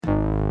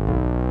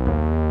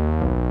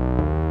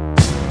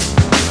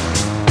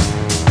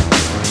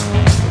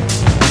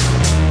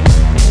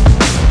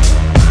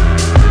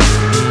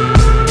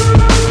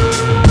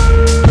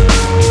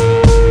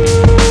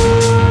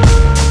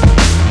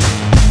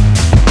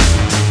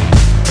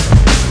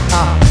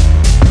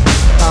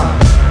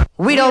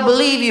don't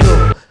believe you,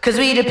 cause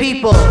we the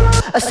people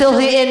are still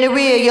here in the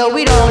rear, yo,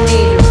 we don't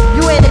need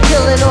you. You ain't a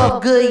killing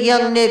off good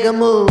young nigga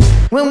move.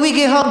 When we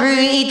get hungry,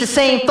 we eat the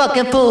same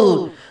fucking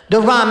food,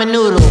 the ramen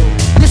noodle.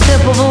 This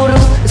simple voodoo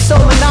is so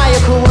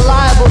maniacal and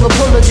liable to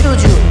pull a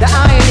juju. The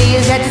irony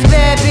is that this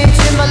bad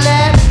bitch in my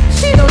lap,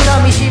 she don't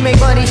tell me she make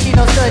money, she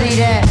don't study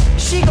that.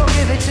 She gon'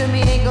 give it to me,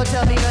 ain't gon'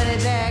 tell me none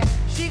of that.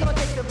 She gon'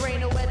 take the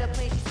brain away the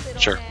place she spit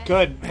on. Sure.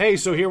 Good. Hey,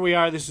 so here we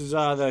are. This is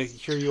the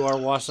Here You Are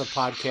Wassa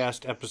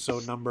podcast,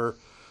 episode number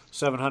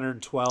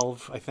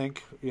 712, I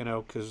think,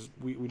 because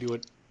we do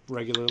it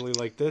regularly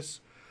like this.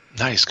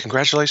 Nice.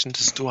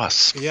 Congratulations to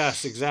us.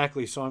 Yes,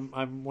 exactly. So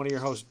I'm one of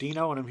your hosts,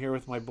 Dino, and I'm here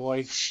with my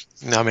boy.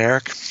 I'm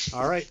Eric.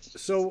 All right.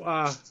 So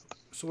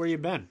where you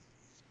been?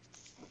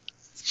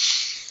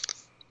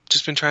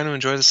 Just been trying to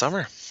enjoy the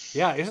summer.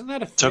 Yeah, isn't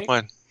that a thing?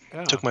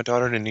 Took my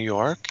daughter to New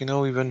York.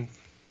 We've been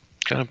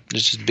kind of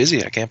just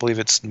busy. I can't believe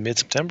it's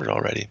mid-September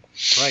already.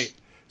 Right.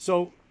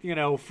 So,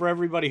 for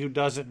everybody who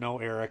doesn't know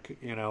Eric,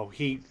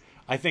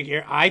 I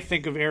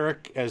think of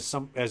Eric as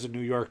a New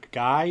York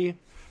guy,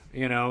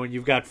 and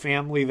you've got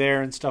family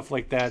there and stuff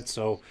like that.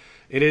 So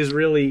it is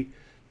really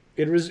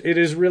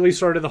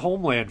sort of the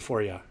homeland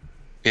for you.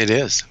 It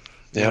is.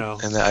 Yeah.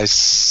 And I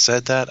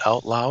said that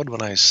out loud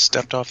when I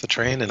stepped off the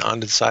train and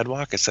onto the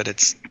sidewalk. I said,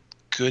 it's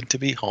good to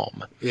be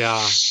home.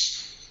 Yeah.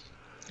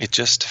 It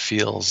just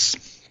feels,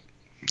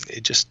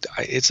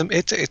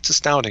 it's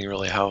astounding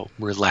really how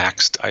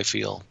relaxed I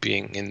feel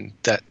being in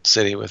that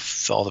city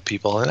with all the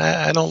people. And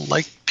I don't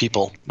like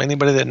people.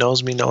 Anybody that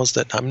knows me knows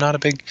that I'm not a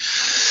big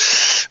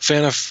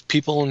fan of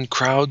people and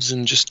crowds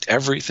and just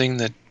everything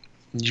that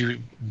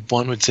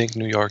one would think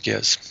New York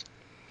is.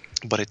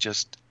 But it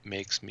just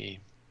makes me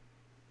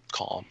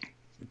calm.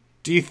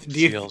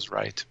 Feels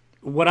right.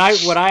 What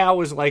I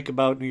always like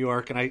about New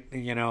York, and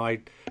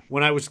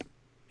when I was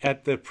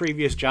at the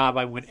previous job,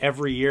 I went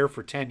every year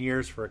for 10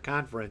 years for a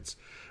conference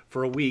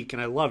for a week,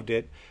 and I loved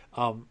it.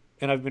 And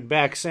I've been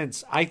back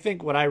since. I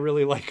think what I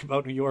really like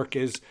about New York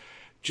is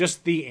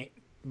just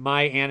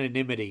my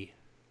anonymity.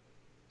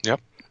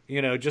 Yep.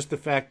 Just the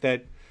fact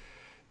that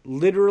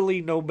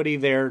literally nobody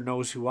there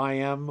knows who I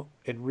am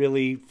and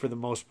really, for the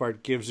most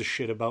part, gives a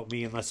shit about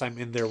me unless I'm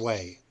in their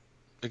way.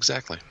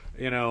 Exactly.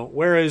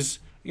 Whereas,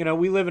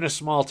 we live in a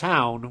small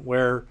town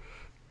where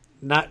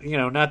not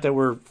that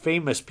we're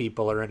famous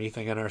people or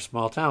anything in our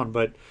small town,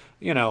 but,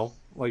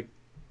 like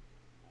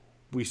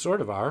we sort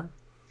of are.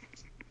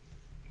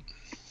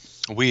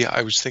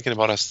 I was thinking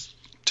about us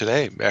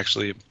today,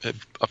 actually.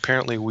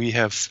 Apparently we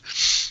have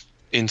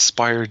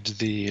inspired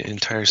the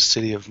entire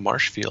city of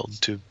Marshfield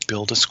to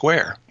build a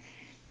square,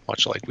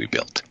 much like we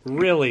built.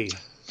 Really?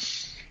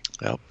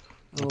 Yep.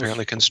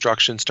 Apparently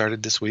construction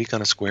started this week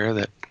on a square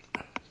that,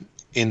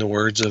 in the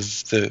words of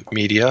the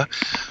media,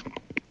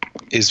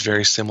 is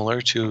very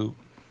similar to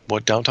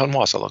what downtown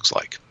Wausau looks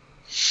like.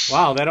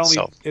 Wow,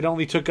 it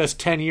only took us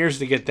 10 years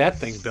to get that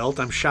thing built.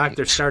 I'm shocked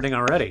they're starting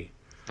already.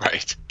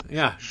 Right.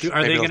 Yeah.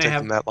 Maybe they going to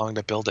have them that long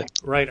to build it?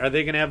 Right. Are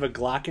they going to have a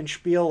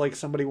glockenspiel like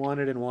somebody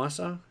wanted in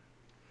Wausau?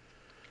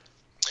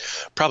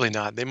 Probably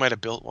not. They might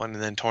have built one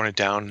and then torn it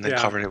down and then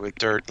covered it with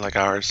dirt like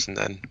ours and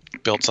then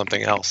built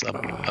something else up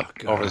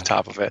over the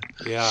top of it.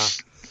 Yeah.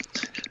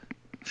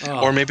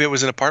 Oh. Or maybe it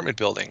was an apartment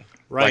building.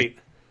 Right.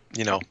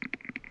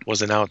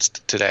 Was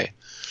announced today.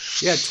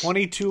 Yeah,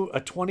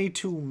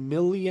 $22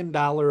 million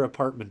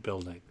apartment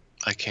building.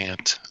 I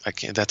can't.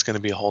 That's going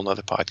to be a whole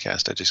nother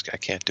podcast. I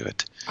can't do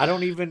it. I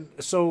don't even.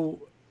 So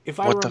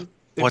what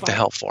the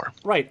hell for?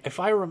 Right. If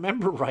I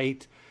remember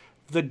right,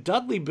 the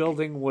Dudley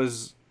building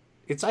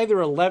it's either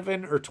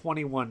 11 or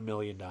 $21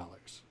 million.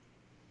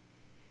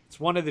 It's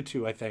one of the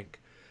two, I think.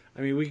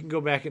 I mean, we can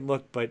go back and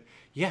look, but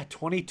yeah,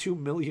 $22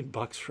 million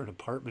for an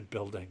apartment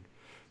building.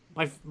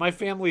 My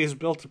family has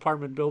built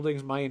apartment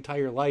buildings my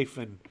entire life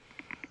and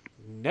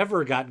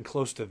never gotten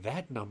close to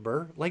that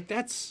number. Like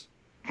that's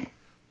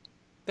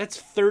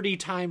 30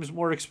 times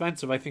more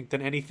expensive, I think,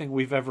 than anything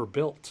we've ever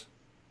built.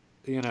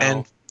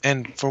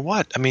 And for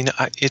what? I mean,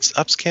 it's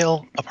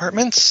upscale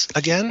apartments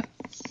again.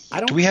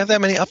 Do we have that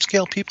many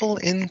upscale people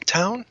in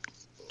town?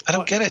 I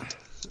don't get it.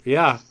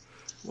 Yeah.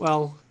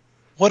 Well,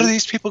 what are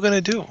these people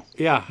going to do?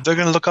 Yeah. They're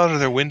going to look out of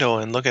their window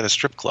and look at a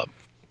strip club.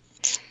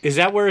 Is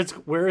that where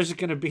is it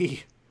going to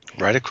be?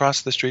 Right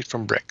across the street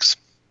from Bricks.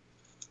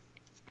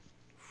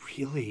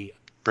 Really?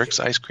 Bricks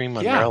Ice Cream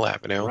on Merrill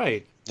Avenue.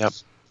 Right. Yep.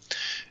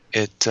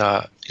 It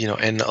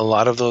and a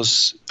lot of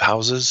those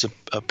houses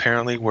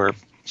apparently were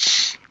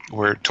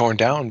torn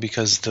down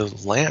because the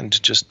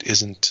land just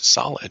isn't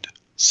solid.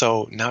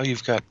 So now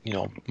you've got,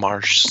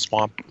 marsh,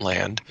 swamp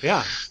land.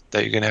 Yeah.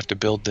 That you're going to have to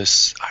build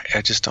this.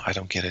 I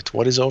don't get it.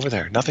 What is over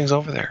there? Nothing's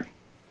over there.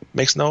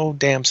 Makes no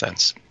damn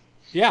sense.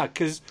 Yeah,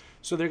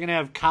 so they're going to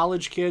have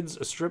college kids,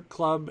 a strip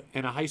club,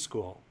 and a high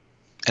school.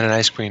 And an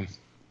ice cream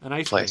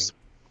place.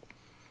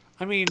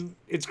 I mean,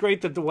 it's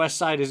great that the West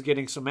Side is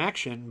getting some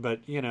action,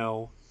 but,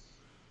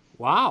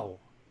 wow.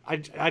 I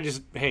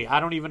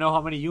don't even know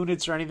how many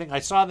units or anything. I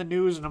saw the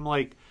news and I'm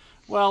like,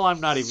 well,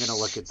 I'm not even going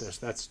to look at this.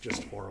 That's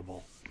just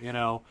horrible.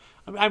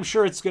 I'm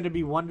sure it's going to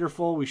be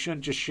wonderful. We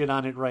shouldn't just shit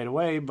on it right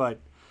away, but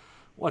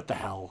what the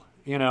hell?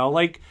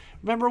 Like,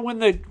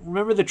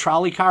 remember the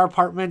trolley car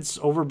apartments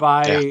over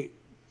by,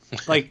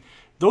 like,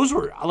 those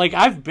were, like,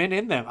 I've been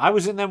in them. I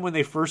was in them when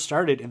they first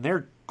started, and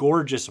they're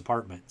gorgeous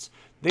apartments.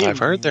 I've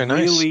heard they're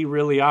nice. Really,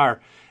 really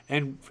are.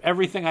 And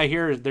everything I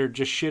hear, they're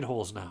just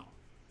shitholes now.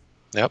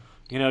 Yep.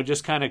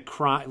 Just kind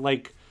of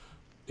like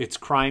it's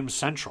crime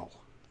central.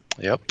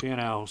 Yep.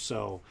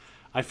 So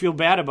I feel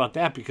bad about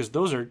that because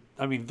those were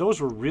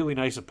really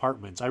nice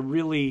apartments. I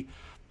really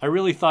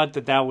thought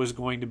that was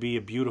going to be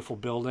a beautiful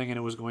building and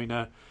it was going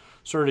to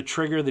sort of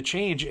trigger the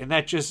change. And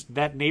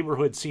that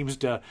neighborhood seems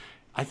to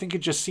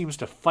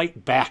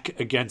fight back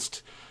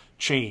against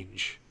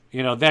change.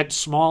 That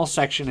small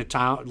section of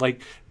town,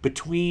 like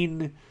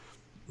between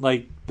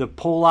like the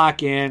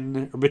Pollock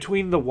Inn or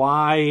between the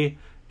Y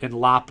and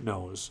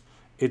Lopnose.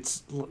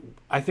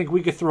 I think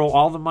we could throw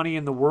all the money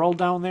in the world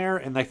down there,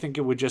 and I think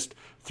it would just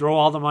throw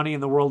all the money in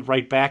the world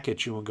right back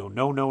at you and go,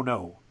 no, no,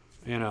 no.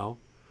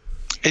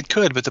 It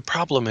could, but the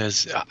problem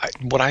is,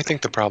 what I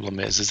think the problem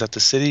is that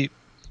the city,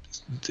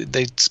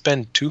 they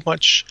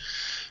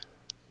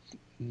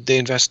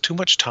invest too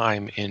much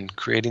time in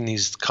creating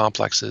these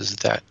complexes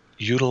that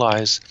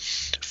utilize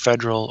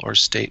federal or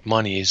state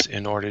monies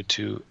in order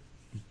to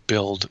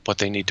build what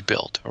they need to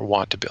build or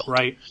want to build.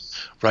 Right.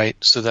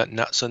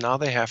 So now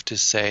they have to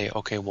say,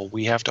 okay, well,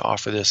 we have to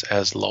offer this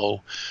as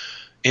low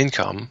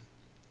income,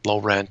 low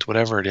rent,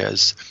 whatever it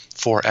is,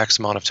 for X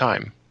amount of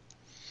time.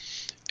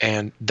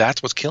 And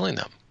that's what's killing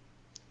them.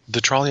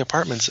 The trolley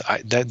apartments,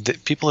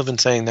 that people have been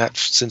saying that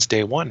since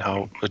day one,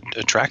 how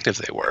attractive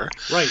they were.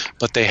 Right.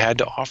 But they had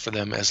to offer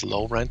them as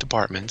low rent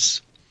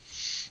apartments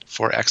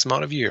for X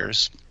amount of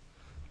years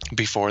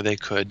before they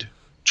could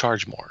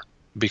charge more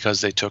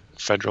because they took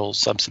federal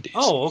subsidies.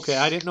 Oh, okay.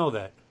 I didn't know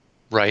that.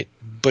 Right.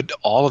 But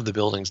all of the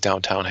buildings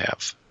downtown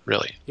have,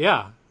 really.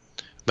 Yeah.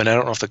 But I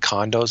don't know if the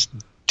condos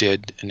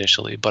did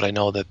initially, but I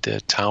know that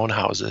the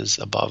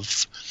townhouses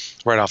above,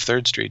 right off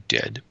 3rd Street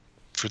did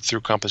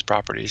through Compass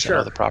Properties. Sure. I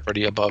know the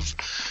property above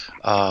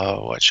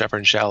Shepherd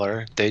and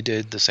Schaller, they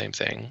did the same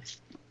thing.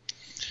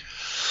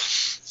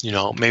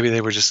 Maybe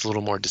they were just a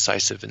little more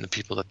decisive in the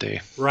people that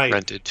they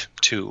rented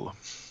to.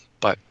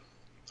 But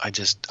I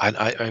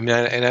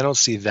don't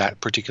see that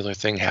particular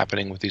thing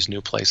happening with these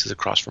new places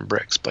across from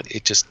Bricks, but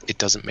it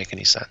doesn't make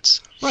any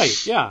sense.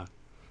 Right. Yeah.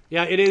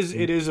 Yeah. It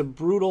is a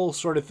brutal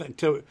sort of thing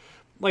to,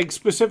 like,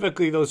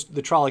 specifically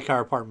the trolley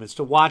car apartments,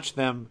 to watch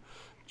them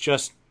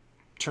just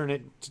turn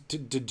it to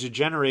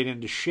degenerate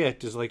into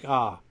shit is like,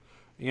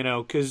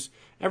 because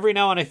every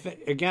now and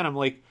again, I'm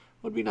like,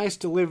 would be nice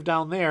to live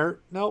down there.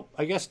 Nope,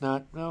 I guess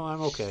not. No,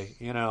 I'm okay.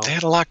 They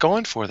had a lot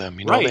going for them.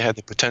 They had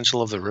the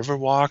potential of the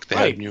Riverwalk. They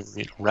had new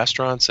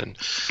restaurants and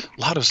a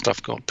lot of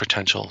stuff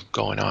potential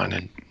going on.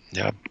 And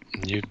yeah,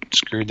 you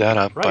screwed that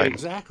up. Right,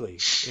 exactly.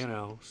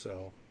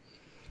 So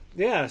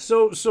yeah.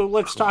 So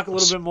let's talk a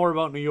little bit more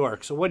about New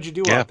York. So what'd you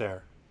do out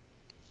there?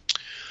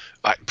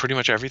 Pretty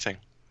much everything.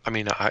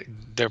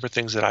 There were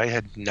things that I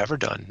had never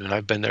done, and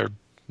I've been there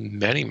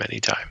many, many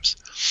times.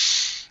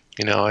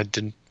 I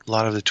did a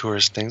lot of the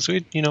tourist things. I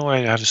have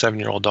a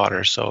 7-year-old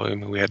daughter, so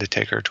we had to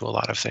take her to a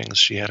lot of things.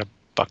 She had a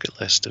bucket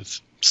list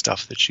of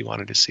stuff that she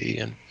wanted to see,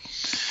 and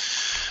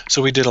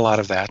so we did a lot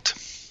of that.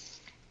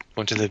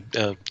 Went to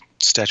the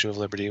Statue of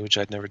Liberty, which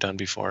I'd never done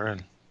before,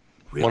 and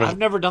really? I've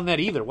never done that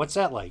either. What's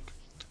that like?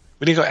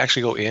 We didn't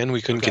actually go in.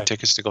 We couldn't get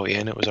tickets to go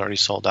in. It was already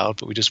sold out,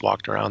 but we just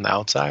walked around the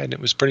outside. It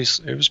was pretty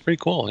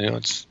cool.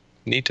 It's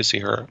neat to see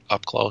her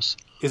up close.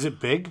 Is it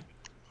big?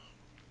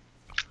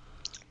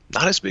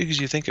 Not as big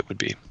as you think it would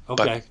be.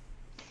 Okay.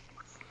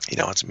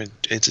 But,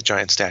 it's a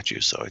giant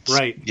statue, so it's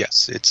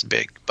yes, it's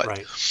big, but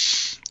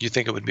you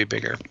think it would be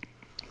bigger.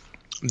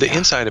 The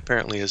inside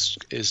apparently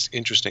is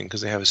interesting because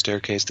they have a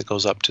staircase that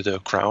goes up to the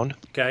crown.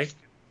 Okay.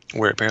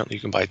 Where apparently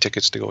you can buy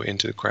tickets to go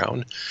into the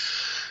crown.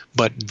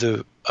 But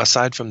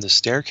aside from the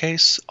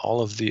staircase,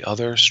 all of the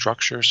other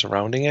structure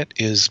surrounding it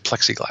is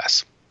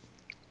plexiglass.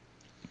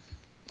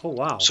 Oh,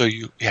 wow. So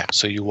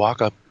you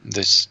walk up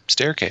this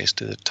staircase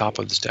to the top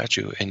of the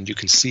statue, and you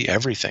can see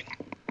everything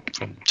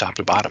from top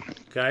to bottom.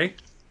 Okay.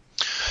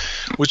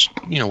 Which,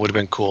 would have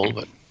been cool,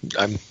 but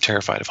I'm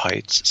terrified of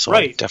heights, so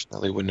I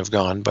definitely wouldn't have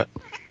gone. But,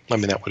 that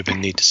would have been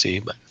neat to see.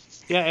 But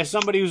yeah, as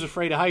somebody who's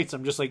afraid of heights,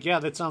 I'm just like, yeah,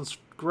 that sounds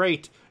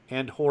great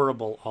and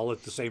horrible all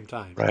at the same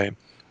time. Right.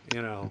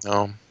 No.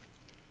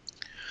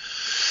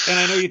 And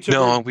I know you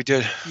took we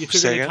did. You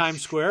took her to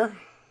Times Square?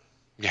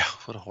 Yeah,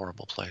 what a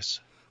horrible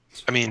place.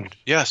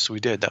 Yes, we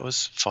did. That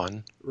was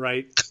fun.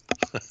 Right.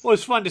 Well,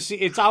 it's fun to see.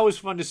 It's always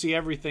fun to see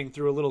everything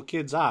through a little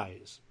kid's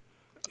eyes.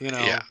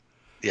 Yeah.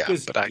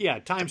 Yeah.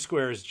 Times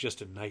Square is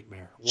just a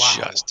nightmare. Wow.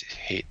 Just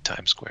hate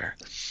Times Square.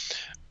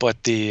 But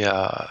who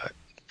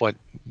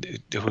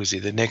is he?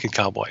 The Naked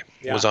Cowboy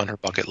was on her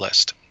bucket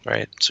list,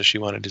 right? So she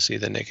wanted to see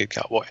the Naked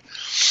Cowboy.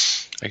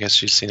 I guess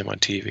she's seen him on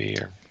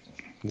TV or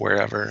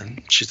wherever,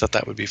 and she thought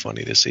that would be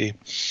funny to see.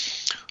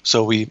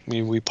 So we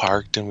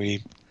parked and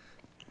we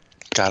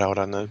got out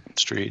on the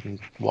street and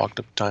walked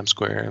up Times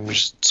Square and was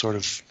just sort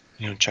of,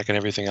 checking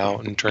everything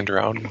out, and turned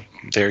around, and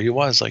there he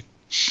was, like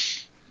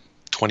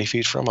 20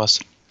 feet from us.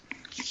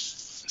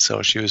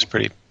 So she was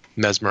pretty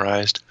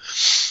mesmerized.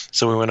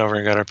 So we went over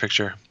and got our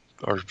picture,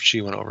 or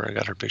she went over and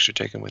got her picture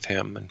taken with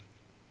him, and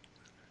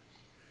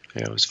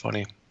yeah, it was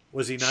funny.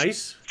 Was he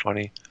nice?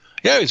 Funny.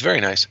 Yeah, he was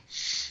very nice.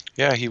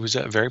 Yeah, he was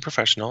very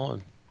professional,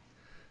 and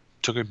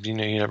took it.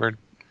 He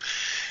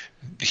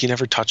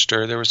never touched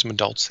her. There were some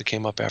adults that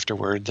came up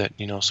afterward that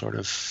sort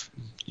of.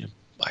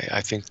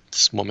 I think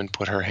this woman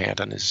put her hand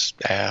on his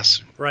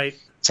ass. Right.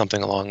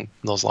 Something along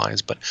those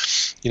lines. But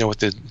with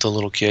the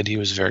little kid, he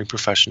was very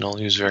professional.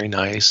 He was very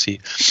nice.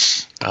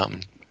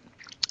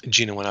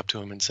 Gina went up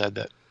to him and said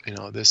that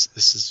this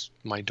is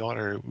my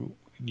daughter.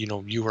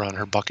 You were on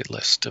her bucket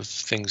list of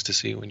things to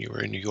see when you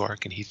were in New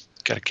York, and he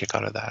got a kick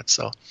out of that.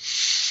 So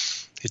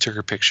he took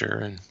her picture,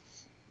 and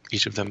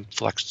each of them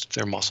flexed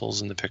their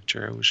muscles in the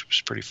picture, which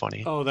was pretty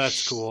funny. Oh,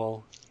 that's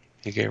cool.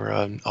 He gave her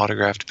an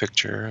autographed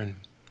picture, and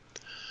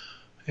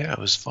yeah, it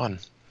was fun.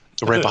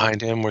 Right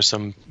behind him were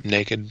some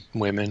naked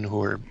women who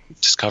were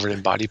just covered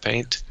in body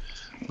paint.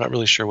 I'm not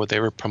really sure what they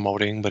were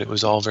promoting, but it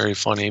was all very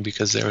funny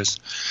because there was,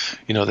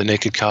 the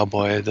naked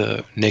cowboy,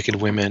 the naked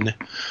women,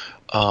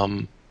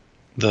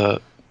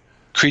 the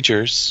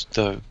critters,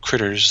 the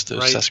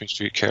right. Sesame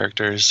Street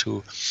characters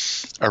who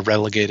are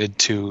relegated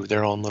to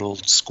their own little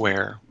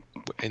square.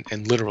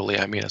 And literally,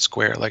 I mean a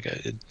square, like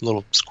a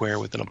little square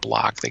within a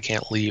block. They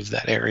can't leave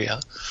that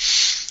area,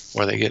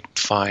 or they get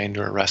fined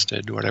or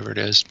arrested or whatever it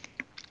is.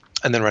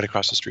 And then right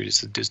across the street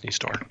is the Disney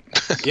store.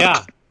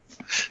 Yeah.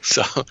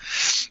 So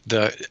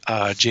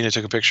Gina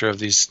took a picture of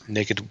these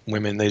naked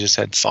women. They just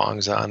had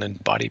thongs on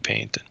and body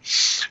paint.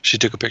 She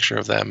took a picture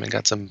of them and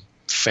got some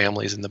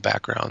families in the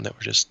background that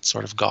were just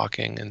sort of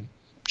gawking and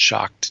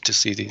shocked to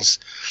see these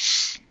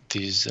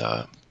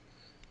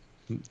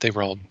they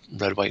were all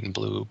red, white, and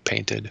blue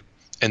painted.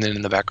 And then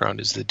in the background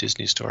is the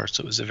Disney store.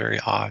 So it was a very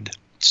odd,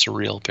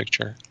 surreal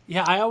picture.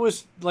 Yeah, I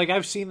always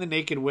I've seen the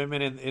naked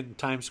women in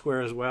Times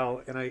Square as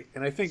well, and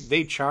I think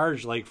they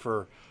charge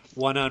for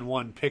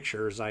one-on-one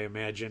pictures, I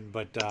imagine.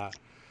 But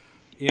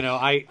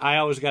I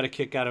always get a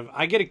kick out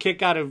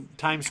of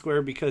Times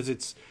Square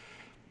because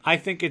I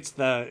think it's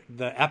the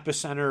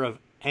epicenter of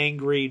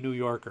angry New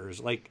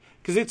Yorkers,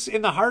 because it's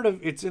in the heart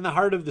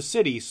of the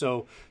city.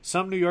 So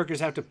some New Yorkers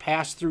have to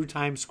pass through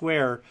Times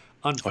Square,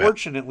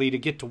 unfortunately, to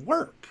get to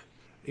work.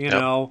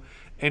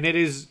 And it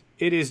is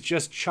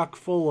just chock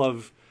full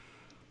of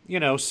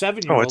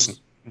 7-year-olds.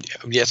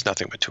 It's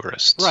nothing but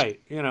tourists, right?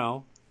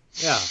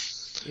 Yeah.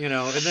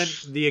 And then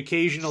the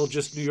occasional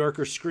just New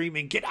Yorker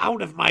screaming, "Get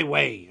out of my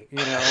way!"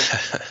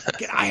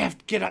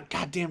 Get a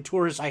goddamn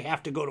tourist. I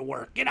have to go to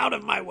work. Get out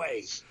of my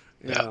way.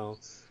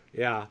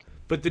 Yeah.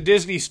 But the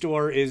Disney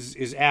store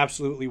is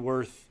absolutely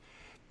worth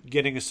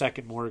getting a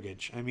second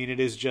mortgage. I mean, it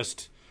is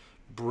just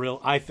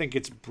brilliant. I think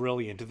it's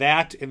brilliant.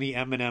 That and the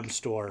M&M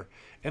store,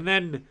 and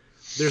then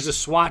there's a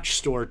Swatch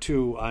store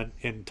too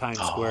in Times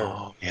Square.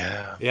 Oh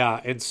yeah.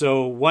 Yeah, and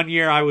so one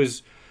year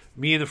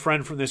me and the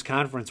friend from this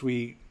conference,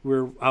 we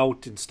were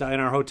out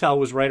and our hotel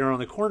was right around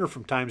the corner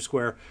from Times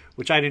Square,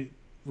 which I didn't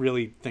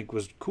really think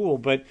was cool,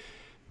 but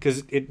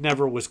because it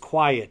never was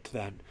quiet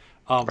then.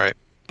 Right.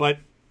 But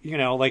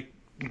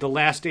the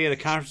last day of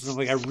the conference, I'm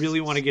like, I really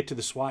want to get to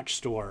the Swatch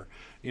store,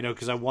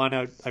 because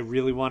I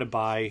really want to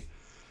buy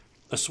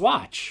a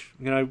Swatch,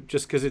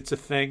 just because it's a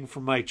thing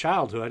from my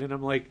childhood. And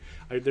I'm like,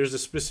 there's a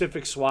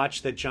specific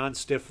Swatch that John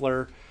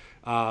Stifler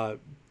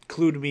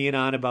clued me in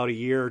on about a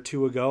year or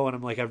two ago, and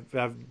I'm like,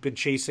 I've been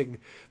chasing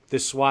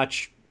this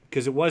Swatch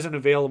because it wasn't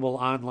available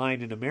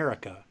online in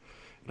America.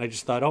 And I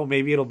just thought, oh,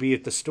 maybe it'll be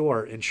at the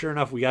store. And sure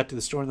enough, we got to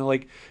the store, and they're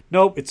like,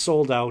 nope, it's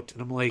sold out.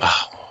 And I'm like,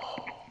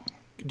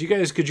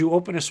 could you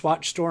open a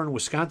Swatch store in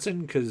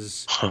Wisconsin?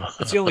 Because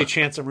it's the only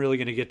chance I'm really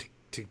going to get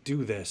to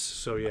do this.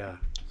 So, yeah.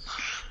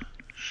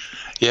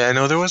 Yeah,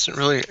 no, there wasn't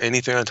really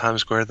anything on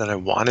Times Square that I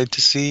wanted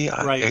to see.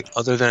 Right.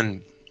 Other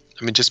than,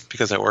 just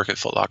because I work at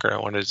Foot Locker, I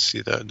wanted to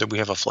see that we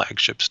have a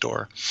flagship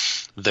store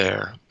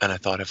there. And I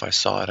thought if I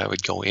saw it, I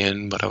would go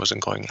in, but I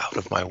wasn't going out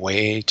of my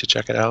way to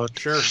check it out.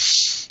 Sure.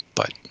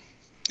 But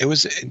it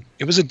was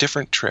a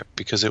different trip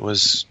because it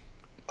was,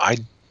 I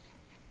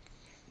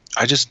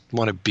just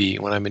want to be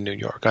when I'm in New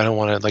York. I don't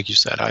want to, like you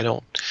said, I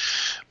don't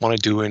want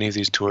to do any of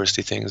these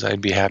touristy things.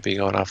 I'd be happy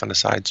going off on a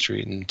side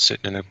street and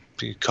sitting in a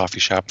coffee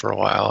shop for a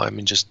while. I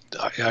just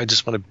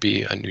want to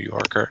be a New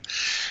Yorker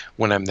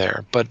when I'm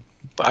there. But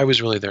I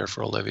was really there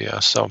for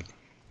Olivia, so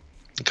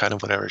kind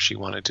of whatever she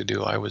wanted to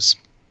do, I was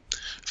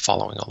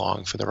following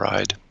along for the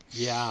ride.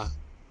 Yeah.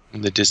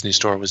 And the Disney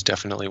store was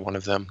definitely one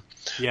of them.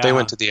 Yeah. They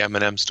went to the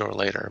M&M store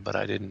later, but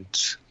I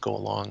didn't go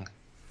along.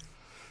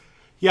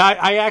 Yeah,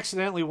 I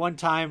accidentally one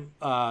time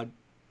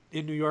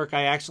in New York,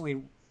 I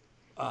accidentally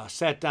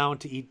sat down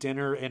to eat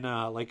dinner in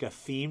a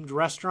themed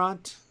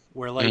restaurant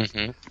where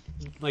they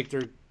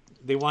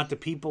want the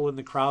people in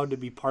the crowd to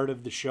be part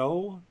of the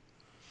show.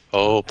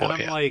 Oh And boy,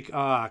 I'm yeah.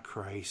 like,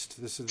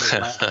 Christ, this is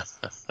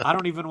I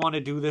don't even want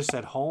to do this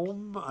at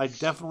home. I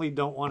definitely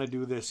don't want to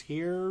do this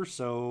here.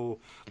 So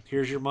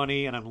here's your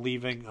money, and I'm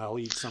leaving. I'll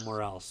eat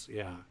somewhere else.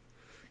 Yeah,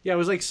 yeah. It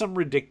was like some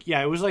ridiculous.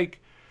 Yeah, it was like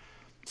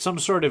some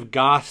sort of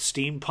goth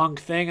steampunk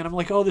thing, and I'm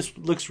like, oh, this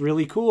looks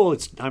really cool.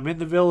 I'm in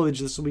the village.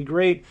 This will be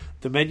great.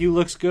 The menu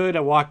looks good.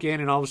 I walk in,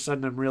 and all of a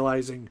sudden, I'm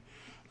realizing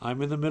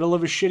I'm in the middle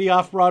of a shitty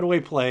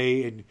off-Broadway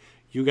play, and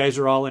you guys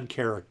are all in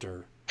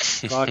character.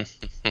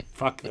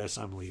 Fuck this,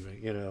 I'm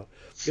leaving.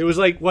 It was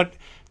like what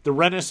the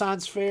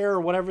Renaissance Fair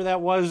or whatever that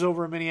was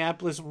over in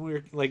Minneapolis when we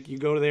were like, you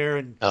go there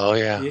and Oh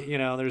yeah.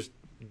 there's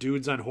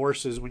dudes on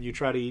horses when you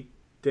try to eat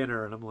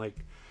dinner, and I'm like,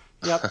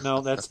 yep, no,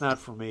 that's not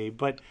for me.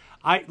 But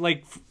I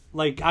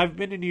like I've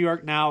been to New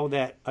York now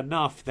that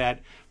enough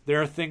that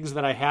there are things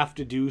that I have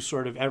to do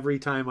sort of every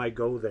time I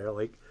go there.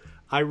 Like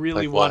I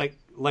really want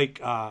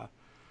to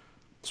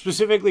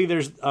specifically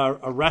there's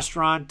a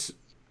restaurant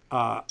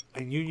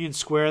in Union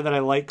Square that I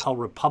like called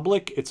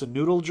Republic. It's a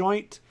noodle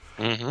joint,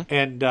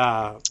 and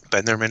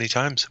Been there many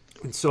times.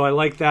 and so I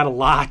like that a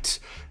lot.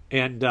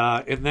 And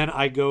then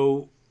I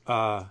go.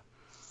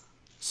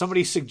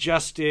 Somebody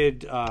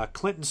suggested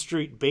Clinton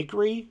Street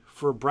Bakery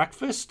for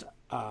breakfast,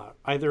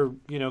 either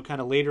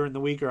kind of later in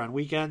the week or on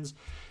weekends.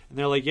 And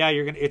they're like, yeah,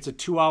 it's a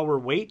 2-hour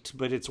wait,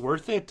 but it's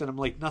worth it. And I'm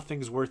like,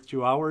 nothing's worth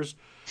 2 hours.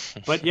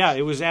 But yeah,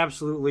 it was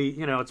absolutely,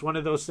 it's one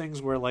of those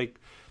things where like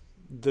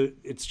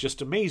it's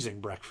just amazing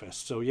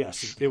breakfast. So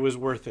yes, it was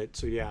worth it.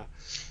 So yeah.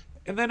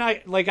 And then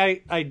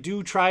I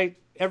do try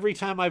every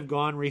time I've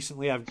gone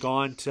recently, I've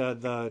gone to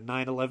the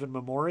 9/11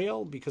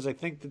 memorial because I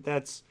think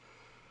that's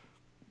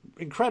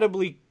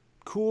incredibly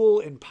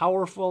cool and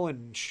powerful.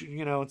 And,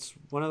 it's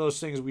one of those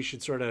things we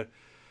should sort of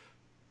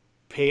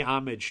pay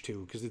homage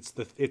to because it's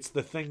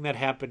the thing that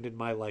happened in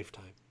my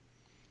lifetime.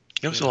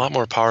 It was a lot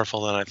more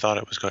powerful than I thought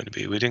it was going to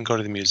be. We didn't go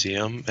to the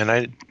museum, and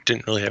I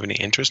didn't really have any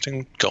interest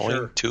in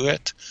going to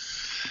it.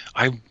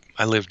 I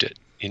lived it.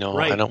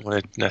 Right. I don't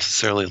want to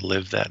necessarily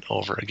live that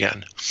over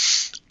again.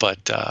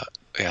 But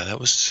yeah, that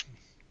was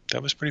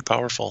pretty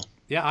powerful.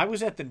 Yeah, I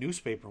was at the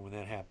newspaper when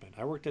that happened.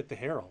 I worked at the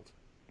Herald.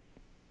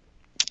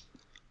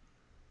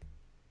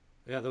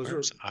 Yeah, Where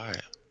was I?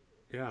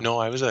 Yeah. No,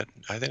 I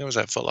think I was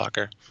at Foot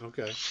Locker.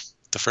 Okay.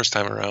 The first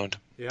time around.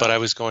 Yeah. But I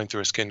was going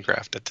through a skin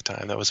graft at the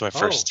time. That was my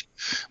first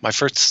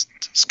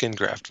skin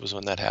graft was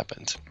when that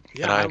happened.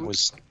 Yeah, and I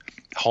was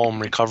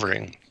home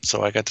recovering,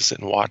 so I got to sit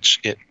and watch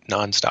it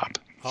nonstop.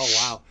 Oh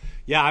wow.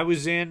 Yeah, I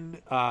was in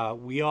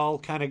we all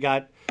kind of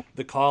got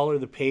the call or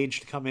the page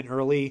to come in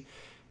early,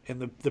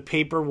 and the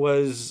paper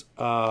was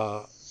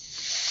oh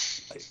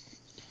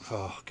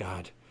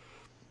god.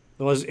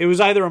 It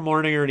was either a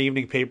morning or an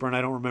evening paper, and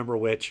I don't remember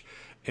which.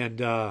 And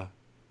I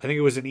think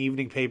it was an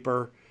evening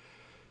paper.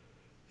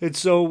 And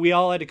so we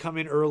all had to come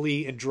in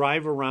early and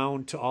drive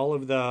around to all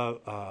of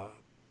the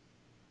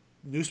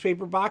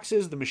newspaper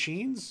boxes, the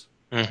machines,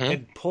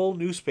 and pull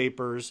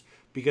newspapers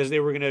because they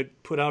were going to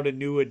put out a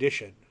new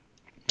edition.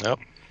 Yep.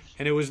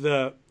 And it was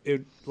the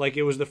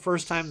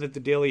first time that the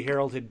Daily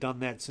Herald had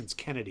done that since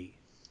Kennedy.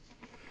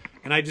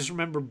 And I just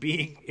remember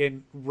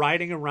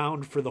riding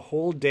around for the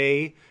whole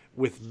day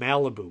with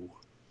Malibu.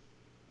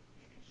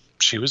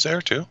 She was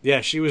there too.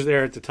 Yeah, she was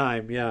there at the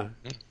time. Yeah.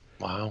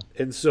 Wow.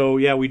 And so,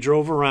 yeah, we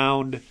drove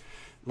around.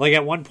 Like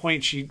at one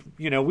point,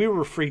 we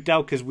were freaked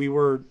out because we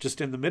were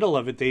just in the middle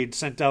of it. They'd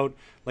sent out,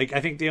 like,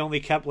 I think they only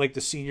kept like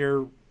the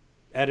senior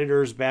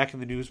editors back in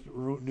the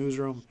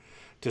newsroom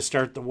to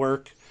start the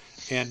work.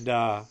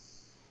 And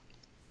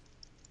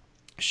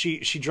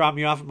she dropped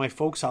me off at my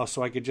folks' house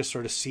so I could just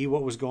sort of see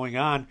what was going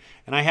on.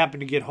 And I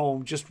happened to get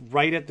home just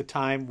right at the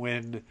time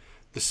when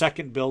the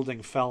second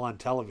building fell on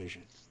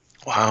television.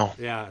 Wow.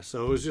 Yeah,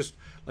 so it was just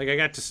like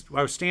I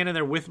was standing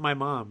there with my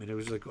mom, and it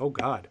was like, oh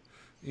God,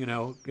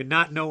 and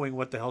not knowing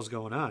what the hell's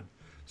going on.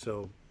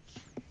 So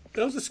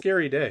that was a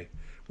scary day.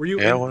 Were you?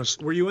 Yeah, it was.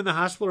 Were you in the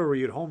hospital or were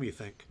you at home? You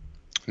think?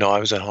 No, I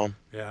was at home.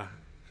 Yeah.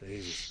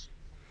 Jesus.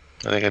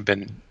 I think I'd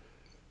been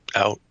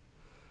out.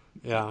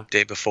 Yeah.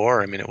 Day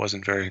before. I mean, it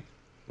wasn't very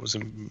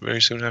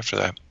soon after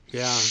that.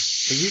 Yeah.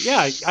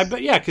 I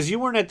bet. Yeah, because you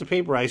weren't at the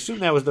paper. I assume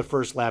that was the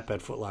first lap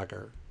at Foot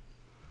Locker.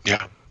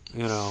 Yeah.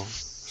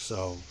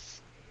 So.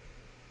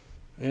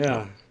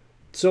 Yeah.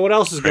 So what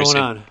else is going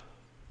on?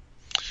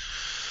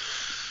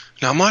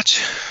 Not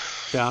much.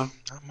 Yeah.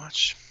 Not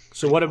much.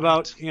 So what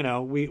about,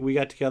 we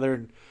got together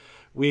and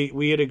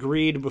we had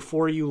agreed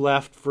before you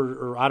left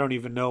or I don't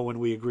even know when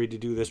we agreed to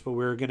do this, but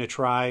we were going to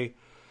try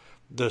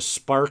the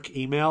Spark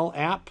email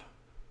app.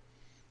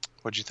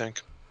 What'd you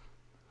think?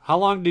 How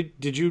long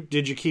did you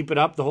keep it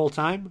up the whole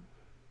time?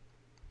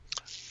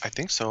 I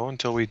think so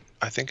until we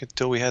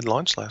had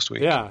lunch last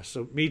week. Yeah.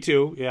 So me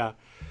too. Yeah.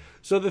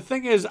 So the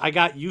thing is, I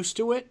got used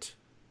to it,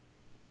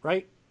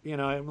 right?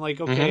 I'm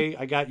like, okay,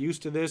 I got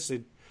used to this.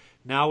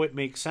 Now it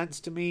makes sense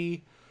to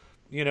me,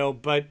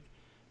 but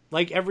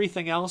like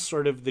everything else,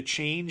 sort of the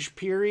change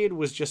period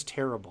was just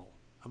terrible.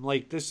 I'm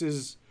like, this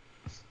is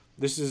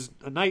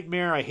a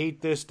nightmare. I hate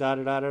this, da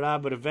da da da da.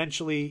 But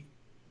eventually,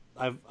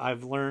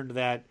 I've learned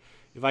that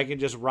if I can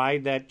just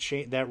ride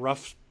that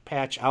rough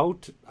patch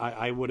out,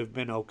 I would have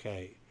been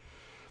okay.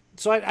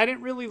 So I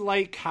didn't really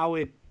like how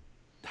it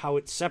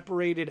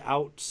separated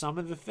out some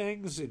of the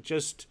things. It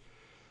just,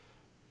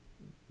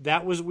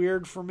 that was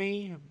weird for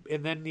me.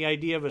 And then the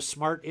idea of a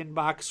smart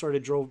inbox sort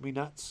of drove me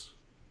nuts,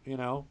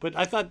 But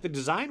I thought the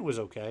design was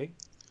okay.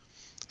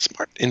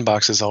 Smart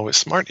inboxes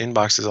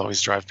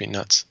always drive me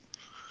nuts.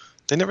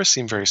 They never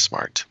seem very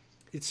smart.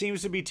 It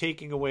seems to be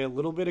taking away a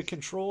little bit of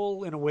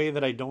control in a way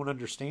that I don't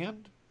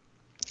understand.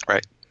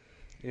 Right.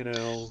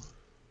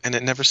 And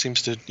it never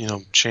seems to,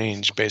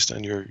 change based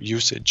on your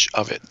usage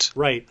of it.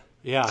 Right.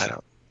 Yeah.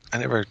 I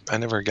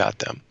never got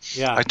them.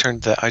 Yeah. I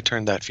turned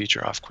that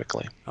feature off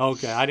quickly.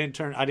 Okay. I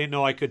didn't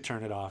know I could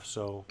turn it off.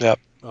 So. Yep.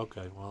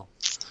 Okay. Well.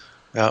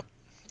 Yeah.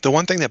 The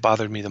one thing that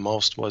bothered me the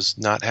most was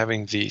not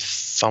having the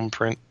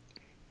thumbprint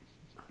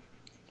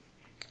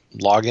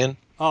login.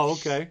 Oh,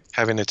 okay.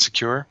 Having it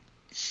secure.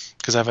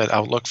 Because I've had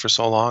Outlook for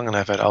so long, and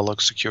I've had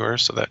Outlook secure,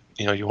 so that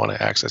you want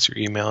to access your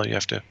email, you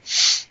have to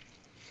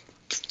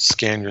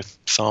scan your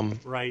thumb.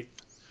 Right.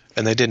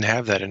 And they didn't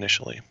have that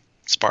initially.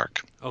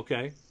 Spark.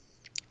 Okay.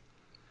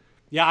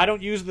 Yeah, I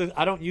don't use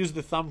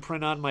the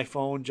thumbprint on my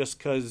phone just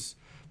because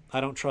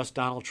I don't trust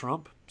Donald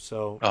Trump.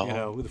 So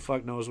who the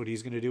fuck knows what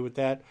he's going to do with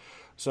that?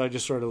 So I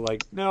just sort of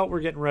like, no,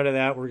 we're getting rid of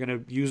that. We're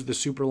going to use the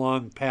super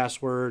long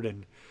password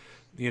and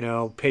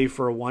pay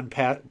for one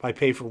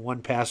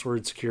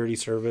password security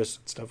service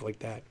and stuff like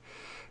that.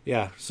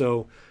 Yeah,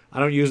 so I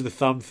don't use the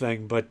thumb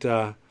thing, but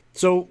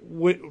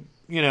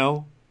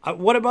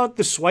what about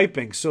the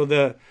swiping? So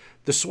the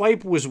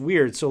swipe was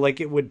weird. So like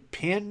it would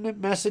pin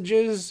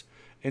messages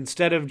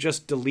instead of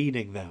just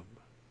deleting them.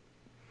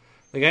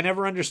 Like I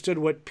never understood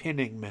what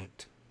pinning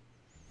meant.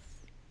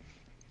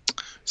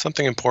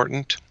 Something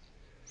important.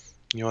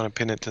 You want to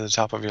pin it to the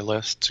top of your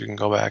list so you can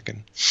go back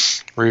and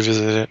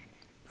revisit it.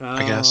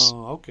 I guess.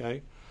 Oh,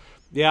 okay.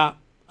 Yeah,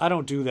 I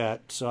don't do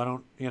that. So I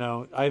don't,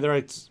 either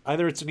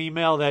it's an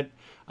email that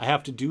I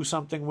have to do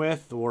something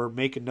with or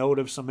make a note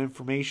of some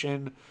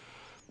information,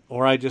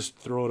 or I just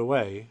throw it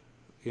away,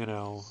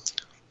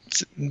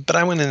 But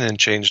I went in and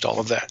changed all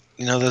of that.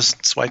 Those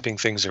swiping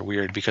things are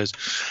weird because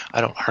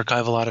I don't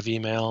archive a lot of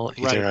email.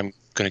 Either I'm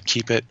going to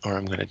keep it or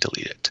I'm going to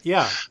delete it.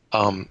 Yeah.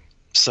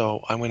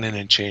 So I went in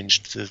and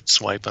changed the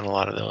swipe on a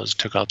lot of those,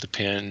 took out the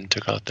pin,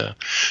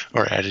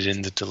 or added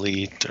in the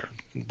delete or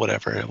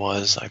whatever it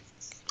was.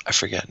 I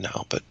forget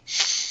now, but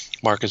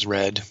mark as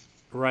read.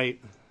 Right.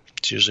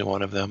 It's usually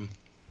one of them.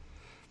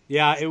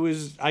 Yeah,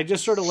 I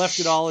just sort of left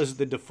it all as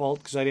the default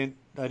because I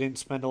didn't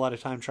spend a lot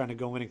of time trying to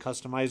go in and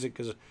customize it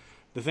because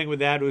the thing with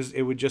that was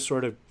it would just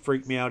sort of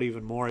freak me out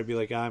even more. I'd be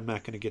like, I'm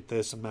not going to get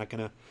this. I'm not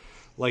going to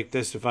like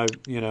this if I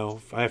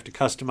have to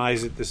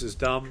customize it. This is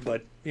dumb,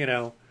 but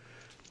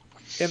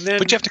And then,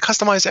 but you have to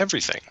customize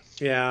everything.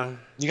 Yeah.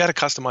 You got to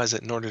customize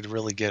it in order to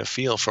really get a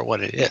feel for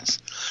what it is,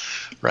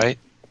 right?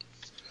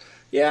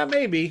 Yeah,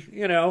 maybe.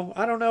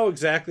 I don't know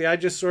exactly. I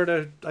just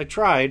I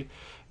tried,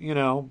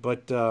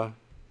 but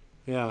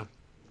yeah.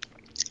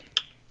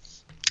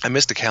 I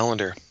missed a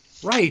calendar.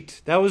 Right.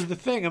 That was the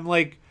thing. I'm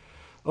like,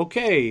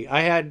 okay,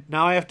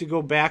 now I have to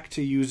go back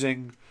to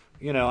using,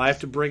 I have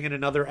to bring in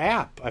another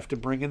app. I have to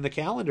bring in the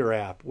calendar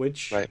app,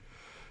 which... Right.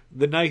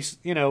 The nice,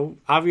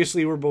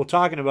 obviously we're both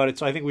talking about it,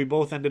 so I think we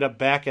both ended up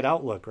back at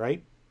Outlook,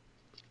 right?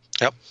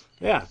 Yep.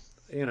 Yeah,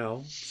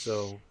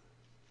 so.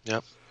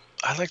 Yep.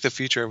 I like the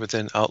feature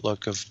within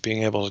Outlook of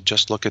being able to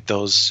just look at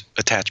those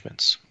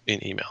attachments in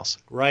emails.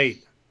 Right.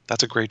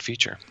 That's a great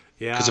feature.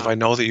 Yeah. Because if I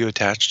know that you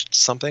attached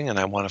something and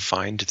I want to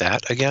find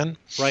that again,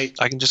 right,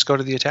 I can just go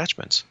to the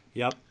attachments.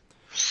 Yep.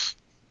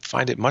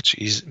 Find it much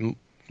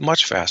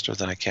faster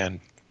than I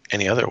can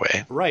any other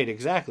way. Right,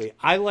 exactly.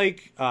 I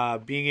like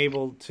being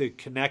able to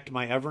connect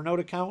my Evernote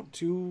account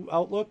to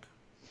Outlook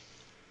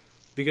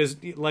because,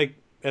 like,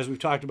 as we've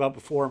talked about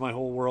before, my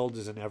whole world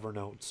is in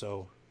Evernote.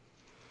 So,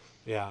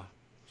 yeah.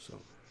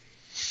 So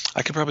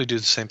I could probably do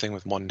the same thing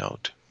with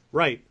OneNote.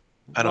 Right.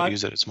 I don't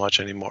use it as much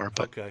anymore,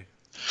 but okay.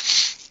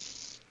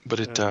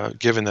 But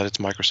given that it's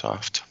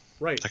Microsoft,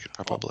 right? I could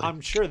probably. Well,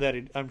 I'm sure that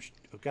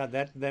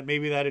that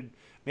maybe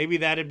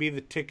that'd be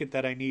the ticket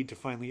that I need to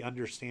finally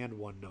understand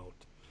OneNote.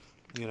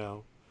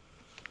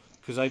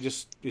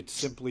 Because it's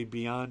simply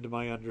beyond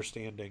my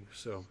understanding.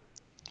 So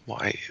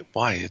why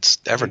it's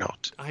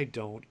Evernote? I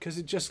don't, because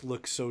it just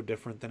looks so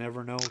different than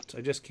Evernote.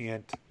 I just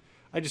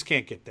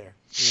can't get there.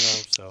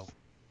 So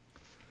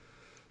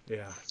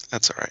yeah,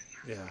 that's all right.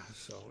 Yeah,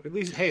 so at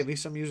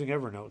least I'm using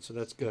Evernote, so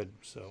that's good.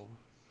 So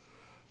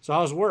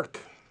how's work?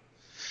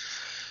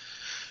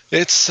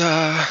 It's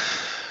I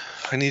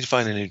need to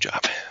find a new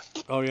job.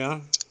 Oh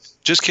yeah.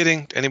 Just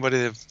kidding.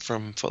 Anybody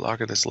from Foot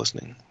Locker that's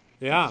listening?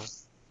 Yeah.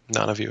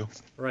 None of you.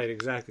 Right,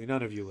 exactly.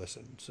 None of you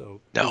listen. So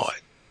no,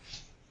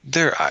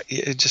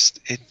 it's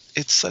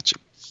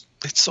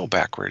so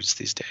backwards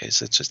these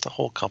days. It's just the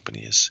whole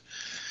company is.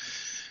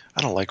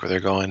 I don't like where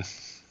they're going.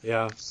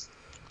 Yeah,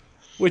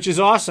 which is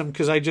awesome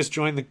because I just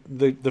joined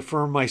the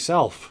firm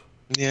myself.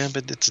 Yeah,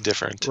 but it's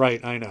different.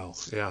 Right, I know.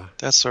 Yeah,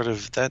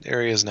 that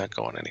area is not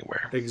going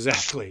anywhere.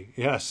 Exactly.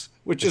 Yes,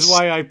 which is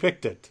why I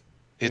picked it.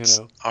 It's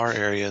our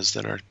areas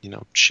that are,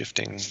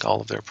 shifting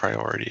all of their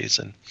priorities,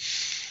 and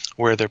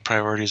where their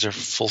priorities are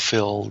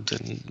fulfilled,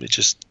 and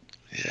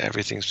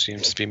everything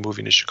seems to be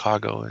moving to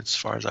Chicago as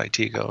far as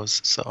IT goes.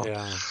 So,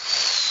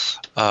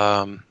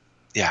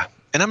 yeah.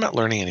 And I'm not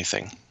learning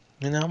anything.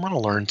 I want to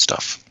learn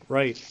stuff.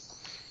 Right.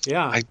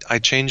 Yeah. I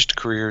changed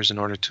careers in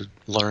order to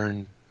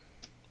learn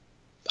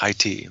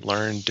IT,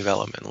 learn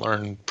development,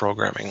 learn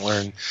programming,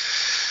 learn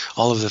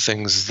all of the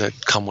things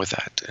that come with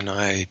that. And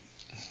I'm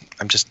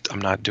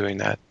not doing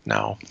that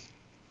now.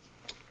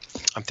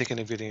 I'm thinking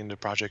of getting into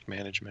project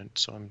management,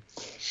 so I'm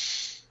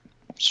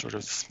sort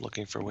of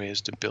looking for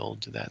ways to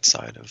build that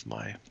side of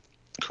my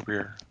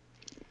career.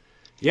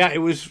 Yeah, it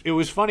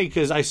was funny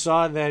because I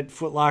saw that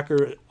Foot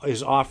Locker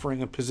is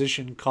offering a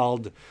position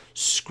called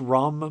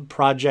Scrum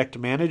Project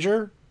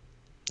Manager.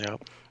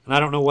 Yep. And I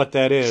don't know what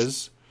that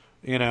is,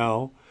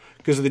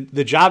 because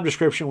the job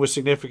description was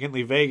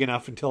significantly vague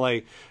enough until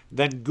I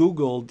then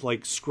Googled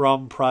like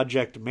Scrum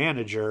Project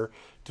Manager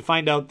to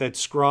find out that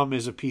Scrum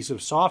is a piece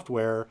of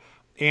software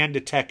and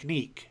a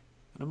technique.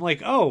 And I'm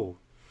like, oh,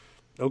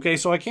 okay,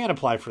 so I can't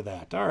apply for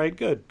that. All right,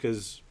 good,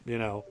 because,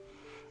 I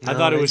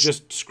thought it was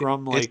just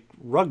Scrum like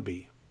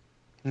rugby.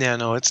 Yeah,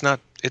 no, it's not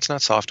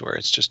software.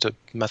 It's just a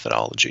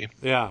methodology.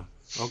 Yeah,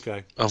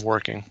 okay. Of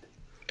working.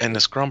 And the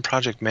Scrum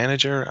Project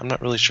Manager, I'm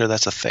not really sure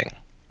that's a thing.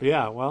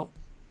 Yeah, well,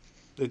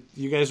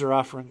 you guys are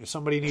offering,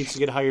 somebody needs to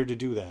get hired to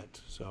do that.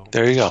 So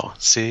there you go.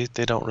 See,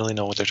 they don't really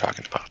know what they're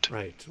talking about.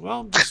 Right.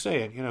 Well, I'm just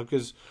saying,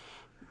 because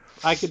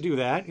I could do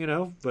that,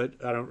 but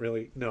I don't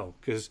really know.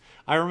 Because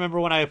I remember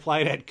when I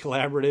applied at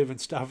Collaborative and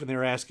stuff, and they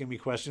were asking me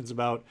questions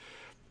about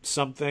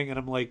something, and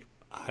I'm like,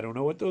 I don't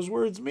know what those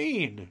words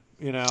mean,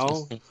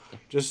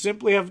 Just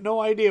simply have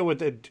no idea what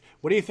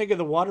do you think of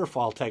the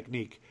waterfall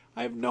technique?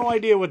 I have no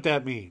idea what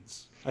that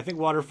means. I think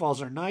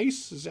waterfalls are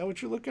nice. Is that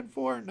what you're looking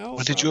for? No.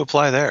 When did you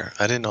apply there?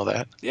 I didn't know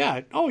that.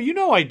 Yeah. Oh,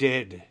 I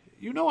did.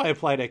 I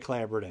applied at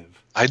Collaborative.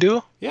 I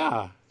do?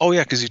 Yeah. Oh,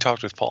 yeah, because you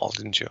talked with Paul,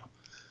 didn't you?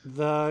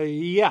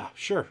 Yeah,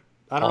 sure.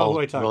 I don't know who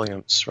I talked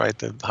Williams, to. right?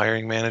 The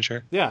hiring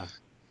manager? Yeah.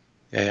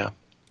 Yeah.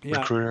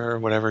 Recruiter or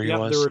whatever he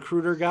was. The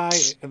recruiter guy.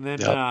 And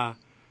then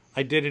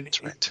I didn't.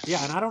 That's right.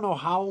 Yeah, and I don't know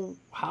how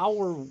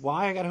or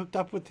why I got hooked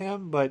up with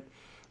him, but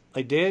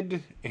I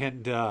did.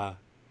 And and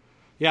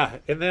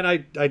then I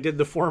did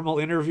the formal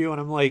interview,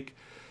 and I'm like,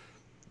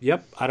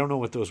 yep, I don't know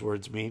what those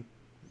words mean.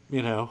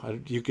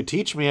 You could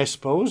teach me, I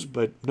suppose,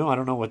 but no, I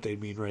don't know what they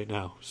mean right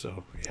now.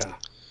 So, yeah.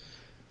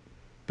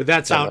 But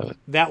that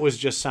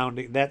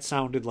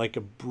sounded like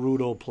a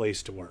brutal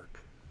place to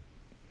work.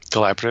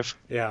 Collaborative?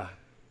 Yeah.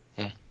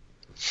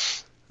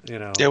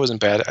 Yeah, it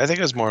wasn't bad. I think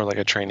it was more like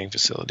a training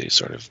facility,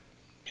 sort of.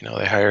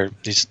 They hire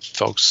these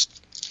folks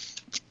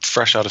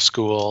fresh out of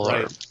school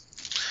or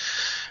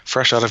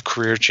fresh out of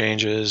career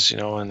changes,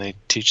 and they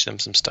teach them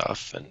some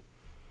stuff, and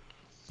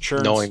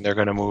knowing they're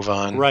going to move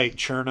on. Right,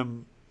 churn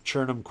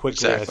them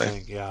quickly. Exactly. I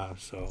think. Yeah.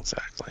 So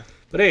exactly.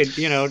 But hey,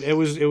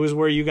 it was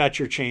where you got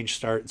your change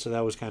start, so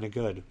that was kind of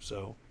good.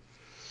 So.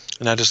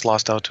 And I just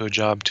lost out to a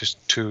job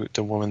to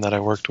the woman that I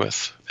worked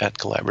with at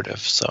Collaborative.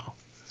 So.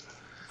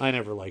 I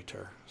never liked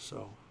her,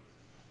 so.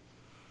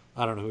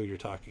 I don't know who you're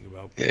talking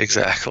about.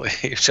 Exactly.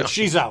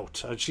 She's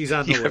out. She's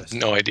on the list. You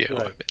have no idea.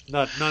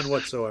 Right. None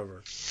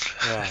whatsoever.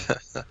 Yeah.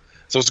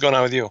 So what's going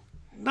on with you?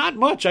 Not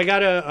much. I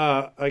got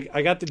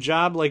I got the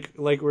job like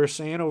we were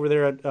saying over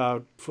there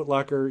at Foot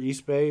Locker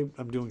East Bay.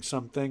 I'm doing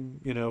something,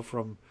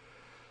 from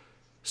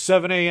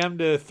 7 a.m.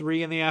 to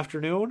 3 in the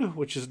afternoon,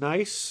 which is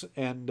nice.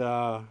 And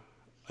I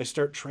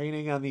start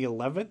training on the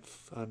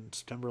 11th, on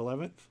September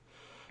 11th.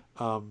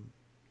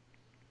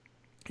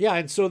 Yeah,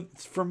 and so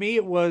for me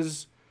it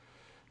was.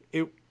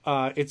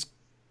 It's.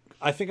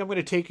 I think I'm going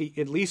to take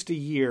at least a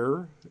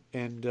year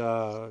and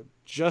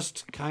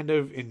just kind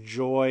of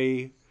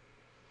enjoy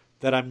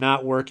that I'm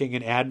not working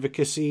in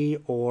advocacy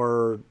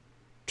or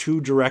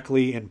too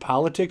directly in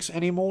politics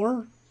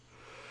anymore.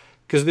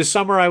 Because this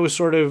summer I was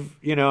sort of,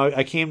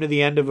 I came to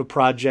the end of a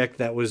project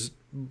that was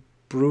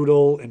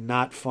brutal and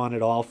not fun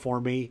at all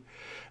for me,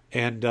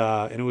 and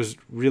it was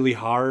really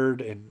hard,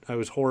 and I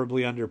was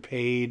horribly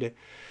underpaid,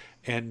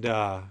 and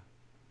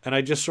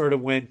I just sort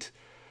of went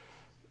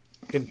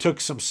and took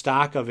some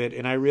stock of it,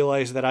 and I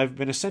realized that I've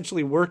been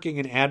essentially working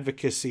in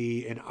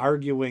advocacy and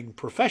arguing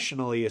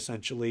professionally,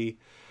 essentially,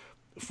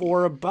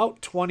 for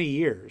about 20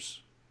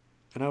 years.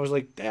 And I was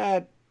like,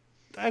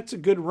 that's a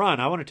good run.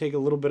 I want to take a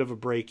little bit of a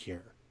break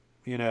here.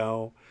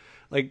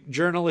 Like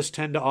journalists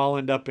tend to all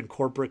end up in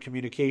corporate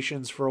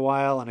communications for a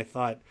while, and I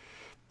thought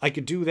I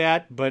could do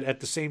that, but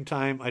at the same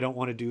time, I don't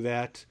want to do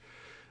that.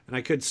 And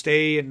I could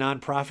stay in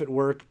nonprofit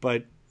work,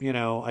 but, there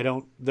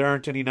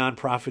aren't any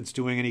nonprofits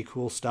doing any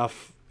cool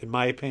stuff, in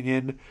my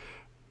opinion.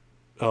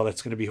 Oh,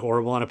 that's going to be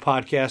horrible on a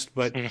podcast,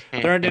 but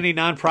there aren't any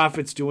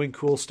nonprofits doing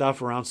cool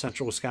stuff around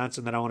central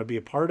Wisconsin that I want to be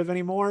a part of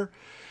anymore.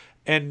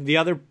 And the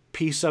other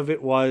piece of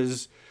it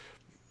was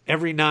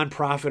every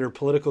nonprofit or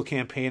political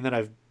campaign that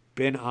I've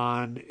been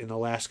on in the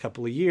last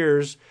couple of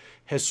years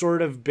has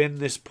sort of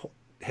been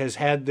has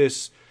had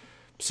this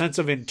sense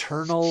of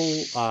internal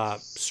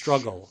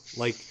struggle.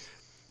 Like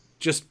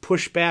just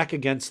push back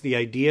against the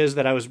ideas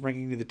that I was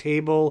bringing to the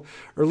table,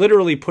 or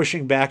literally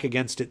pushing back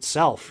against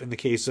itself in the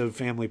case of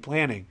family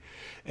planning.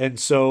 And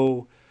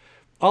so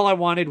all I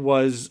wanted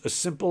was a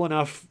simple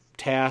enough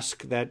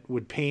task that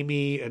would pay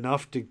me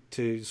enough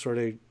to sort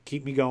of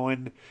keep me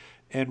going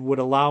and would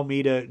allow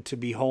me to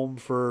be home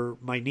for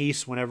my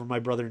niece whenever my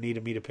brother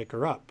needed me to pick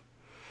her up.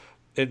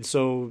 And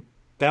so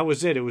that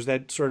was it. It was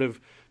that sort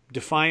of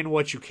define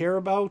what you care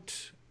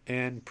about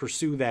and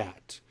pursue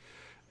that.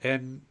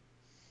 And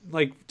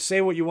like,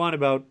 say what you want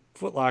about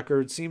Foot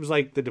Locker, it seems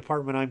like the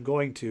department I'm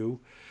going to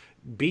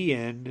be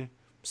in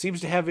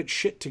seems to have its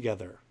shit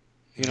together.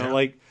 You know,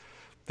 like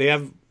they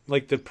have,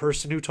 like, the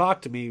person who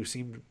talked to me who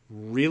seemed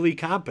really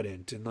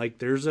competent, and like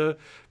there's a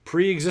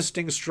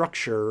pre-existing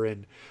structure,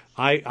 and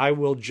I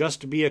will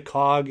just be a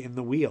cog in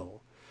the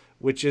wheel,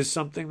 which is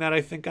something that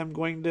I think I'm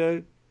going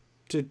to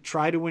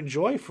try to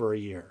enjoy for a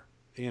year,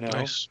 you know?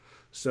 Nice.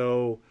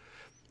 So,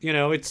 you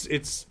know,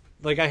 it's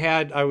like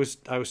I was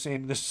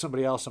saying this to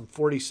somebody else, I'm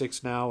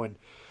 46 now, and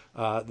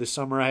this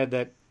summer I had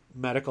that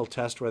medical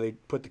test where they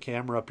put the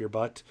camera up your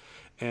butt,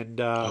 and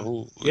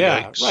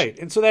yikes. right.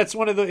 And so that's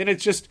one of the, and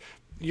it's just,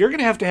 you're going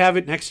to have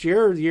it next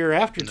year or the year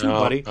after too,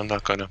 buddy. I'm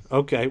not going to.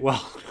 Okay,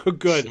 well,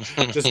 good.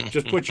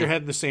 just put your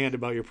head in the sand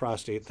about your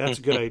prostate. That's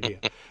a good idea.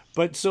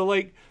 But so,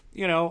 like,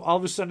 you know, all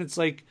of a sudden it's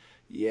like,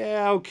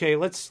 yeah, okay,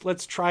 let's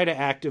try to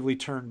actively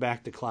turn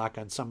back the clock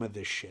on some of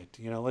this shit.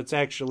 You know, let's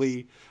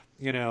actually,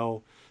 you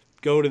know,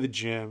 go to the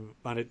gym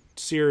on a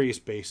serious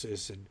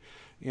basis, and,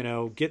 you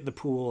know, get in the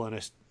pool on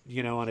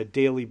a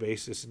daily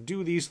basis, and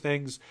do these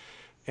things,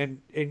 and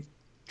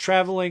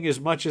traveling as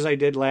much as I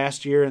did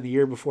last year and the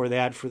year before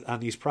that on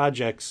these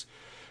projects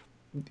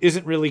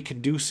isn't really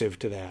conducive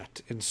to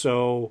that. And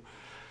so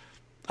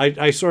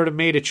I sort of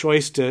made a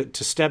choice to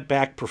step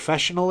back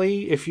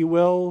professionally, if you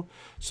will,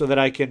 so that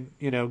I can,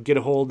 you know, get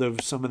a hold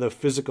of some of the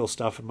physical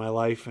stuff in my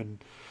life,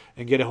 and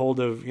get a hold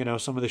of, you know,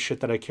 some of the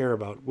shit that I care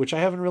about, which I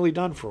haven't really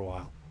done for a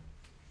while.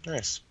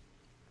 Nice.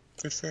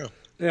 Good for you.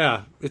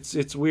 Yeah,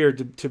 it's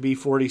weird to be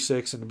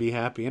 46 and to be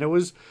happy. And it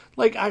was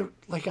like I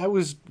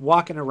was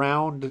walking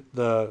around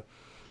the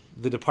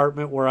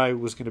department where I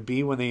was going to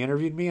be when they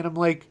interviewed me, and I'm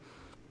like,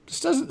 this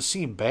doesn't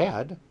seem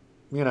bad.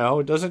 You know,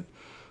 it doesn't,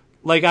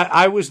 like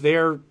I was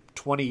there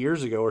 20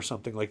 years ago or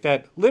something like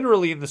that,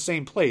 literally in the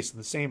same place, in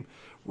the same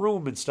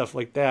room and stuff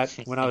like that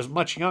when I was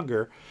much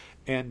younger,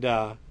 and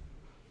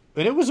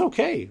it was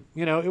okay.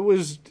 You know, it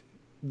was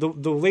the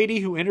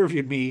lady who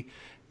interviewed me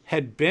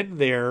had been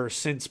there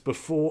since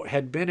before,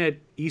 had been at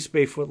East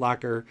Bay Foot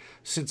Locker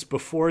since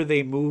before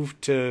they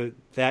moved to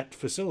that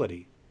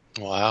facility.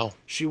 Wow.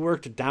 She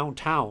worked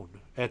downtown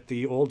at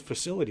the old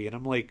facility, and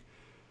I'm like,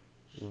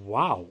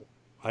 wow,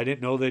 I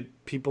didn't know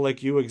that people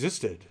like you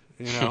existed,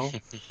 you know?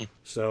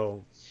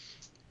 So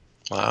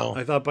wow.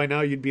 I thought by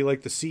now you'd be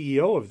like the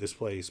CEO of this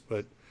place,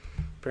 but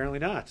apparently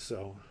not.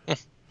 So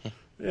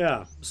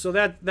yeah, so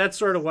that's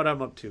sort of what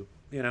I'm up to,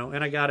 you know.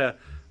 And I got a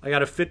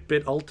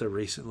Fitbit Ultra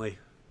recently.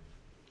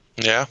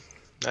 Yeah,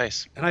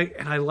 nice. And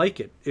I like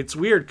it. It's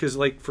weird because,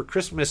 like, for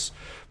Christmas,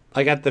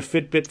 I got the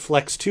Fitbit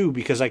Flex 2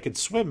 because I could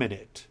swim in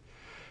it.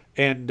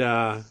 And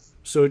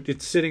so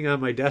it's sitting on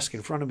my desk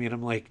in front of me, and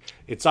I'm like,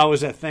 it's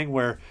always that thing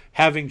where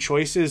having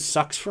choices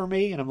sucks for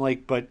me. And I'm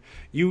like, but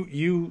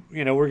you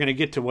know, we're going to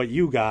get to what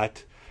you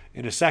got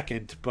in a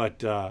second.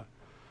 But,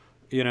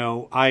 you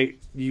know,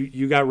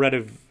 you got rid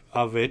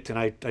of it, and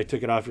I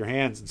took it off your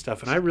hands and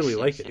stuff, and I really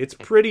like it. It's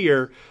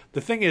prettier.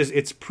 The thing is,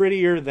 it's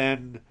prettier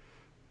than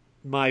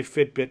my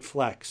Fitbit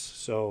Flex,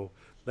 so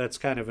that's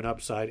kind of an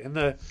upside. And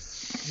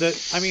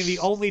the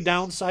only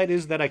downside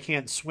is that I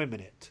can't swim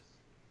in it.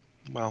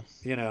 Well,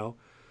 you know,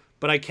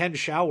 but I can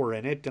shower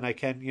in it, and I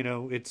can, you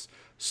know, it's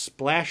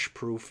splash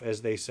proof,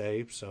 as they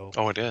say. So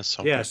oh, it is.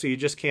 Okay. Yeah, so you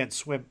just can't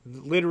swim.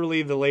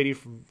 Literally, the lady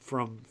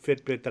from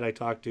Fitbit that I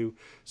talked to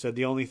said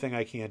the only thing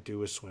I can't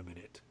do is swim in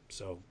it.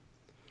 So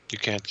you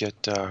can't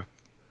get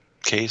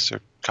case or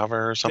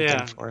cover or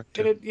something for it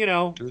to you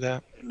know, do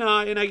that? No,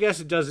 and I guess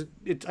it doesn't.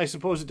 I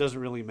suppose it doesn't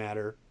really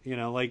matter. You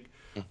know, like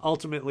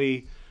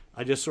ultimately,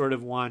 I just sort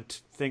of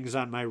want things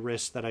on my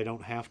wrist that I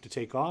don't have to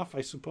take off,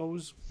 I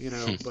suppose. You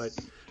know, but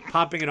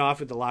popping it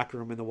off at the locker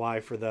room in the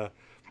Y for the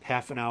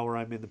half an hour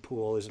I'm in the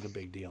pool isn't a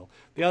big deal.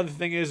 The other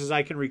thing is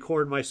I can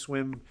record my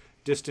swim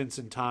distance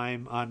and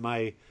time on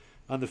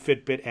the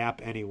Fitbit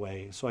app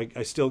anyway, so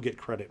I still get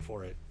credit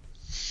for it.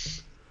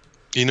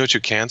 You know what you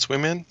can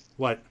swim in?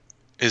 What?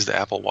 Is the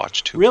Apple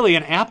Watch 2. Really?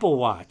 An Apple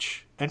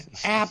Watch? An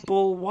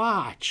Apple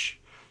Watch?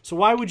 So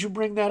why would you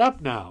bring that up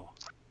now?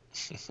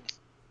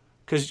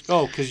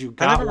 Because you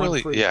got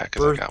one for your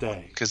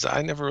birthday. Because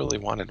I never really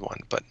wanted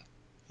one, but,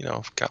 you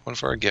know, got one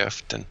for a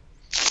gift, and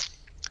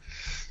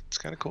it's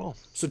kind of cool.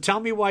 So tell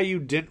me why you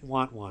didn't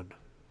want one.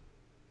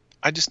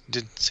 I just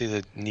didn't see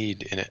the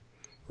need in it.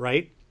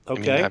 Right?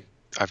 Okay. I mean,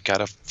 I've got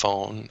a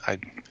phone.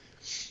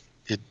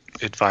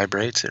 It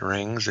vibrates. It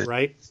rings.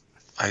 Right.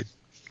 I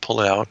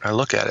pull it out. I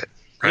look at it.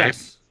 Right?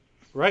 Yes.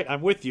 Right.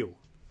 I'm with you.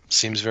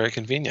 Seems very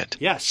convenient.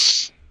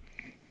 Yes.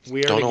 We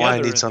are Don't know why I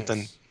together need in something.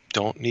 this.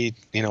 Don't need,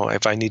 you know,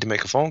 if I need to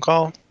make a phone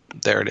call,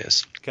 there it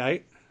is.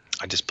 Okay.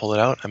 I just pull it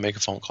out. I make a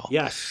phone call.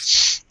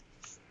 Yes.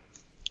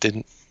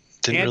 Didn't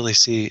And- really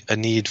see a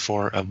need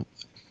for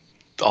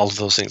all of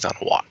those things on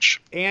a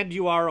watch. And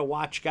you are a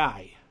watch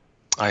guy.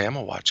 I am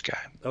a watch guy.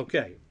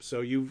 Okay,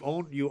 so you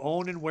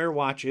own and wear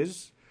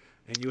watches,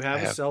 and you have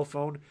I a have- cell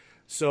phone.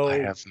 So I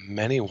have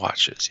many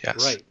watches,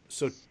 yes. right.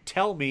 So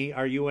tell me,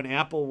 are you an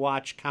Apple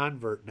Watch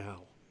convert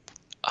now?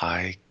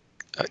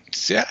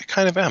 Yeah, I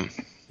kind of am.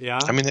 Yeah.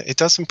 I mean, it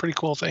does some pretty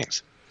cool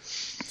things.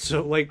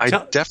 So like, I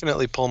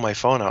definitely pull my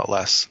phone out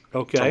less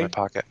from okay. my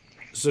pocket.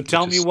 So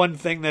tell me is- one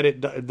thing that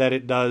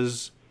it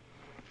does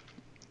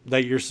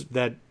that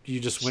you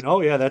just went,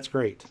 oh yeah, that's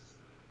great.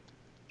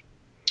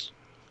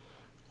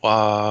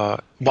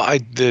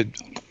 The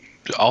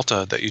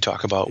Alta that you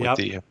talk about Yep.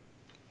 with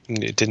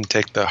it didn't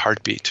take the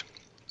heartbeat,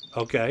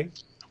 Okay.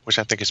 which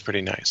I think is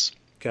pretty nice.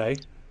 Okay.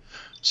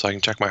 So I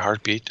can check my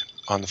heartbeat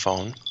on the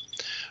phone.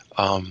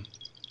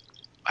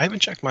 I haven't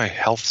checked my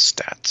health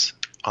stats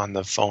on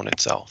the phone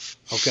itself,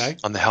 Okay.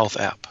 on the health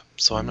app.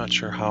 So I'm not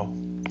sure how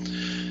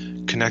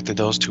connected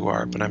those two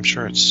are, but I'm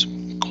sure it's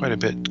quite a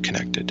bit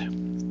connected.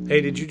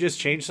 Hey, did you just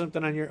change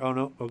something on your? Oh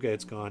no. Okay,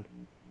 it's gone.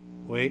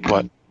 Wait.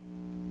 What?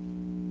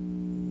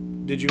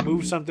 Did you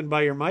move something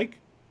by your mic?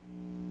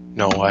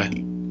 No,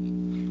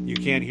 You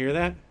can't hear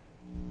that?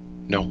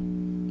 no.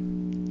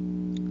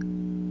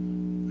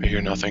 I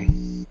hear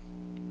nothing.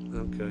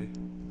 Okay.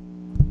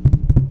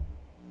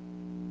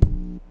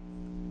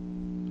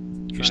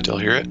 You still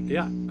hear it?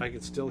 Yeah, I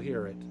can still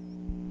hear it.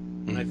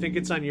 And I think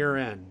it's on your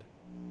end.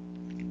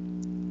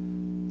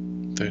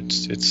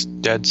 It's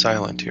dead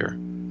silent here.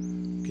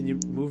 Can you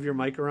move your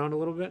mic around a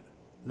little bit?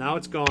 Now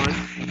it's gone.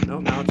 No,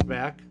 now it's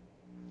back.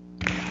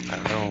 I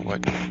don't know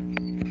what.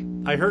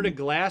 I heard a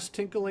glass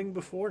tinkling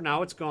before.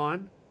 Now it's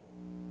gone.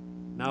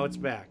 Now it's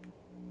back.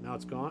 Now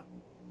it's gone.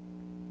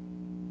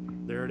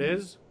 There it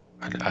is.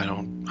 I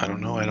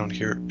don't know. I don't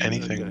hear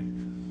anything.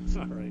 Okay.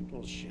 All right.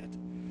 Well, shit.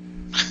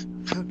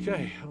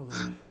 Okay. Hold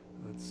on.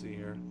 Let's see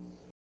here.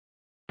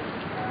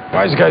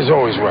 Wise guy's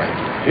always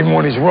right. Even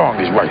when he's wrong,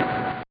 he's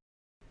right.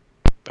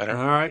 Better?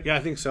 All right. Yeah, I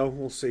think so.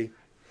 We'll see.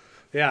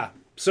 Yeah.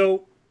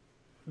 So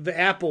the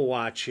Apple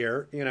Watch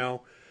here,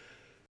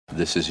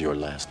 This is your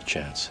last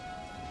chance.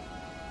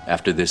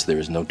 After this, there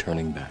is no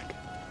turning back.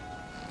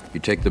 You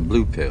take the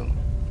blue pill.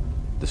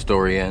 The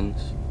story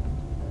ends.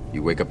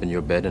 You wake up in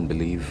your bed and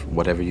believe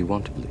whatever you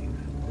want to believe.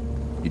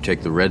 You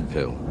take the red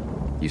pill.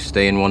 You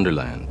stay in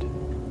Wonderland.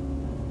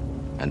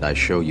 And I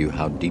show you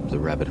how deep the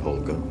rabbit hole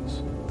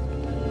goes.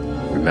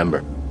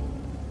 Remember,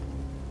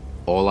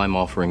 all I'm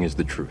offering is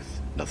the truth,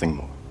 nothing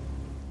more.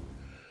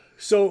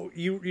 So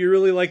you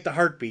really like the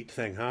heartbeat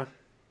thing, huh?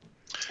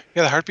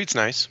 Yeah, the heartbeat's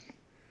nice.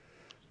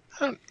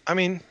 I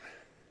mean,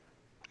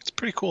 it's a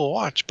pretty cool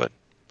watch, but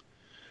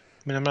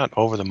I'm not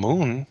over the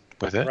moon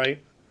with it.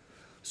 Right.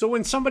 So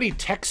when somebody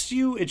texts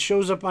you, it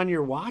shows up on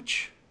your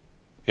watch?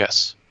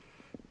 Yes.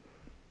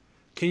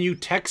 Can you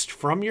text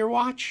from your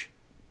watch?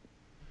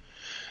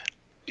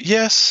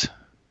 Yes.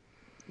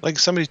 Like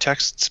somebody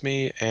texts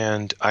me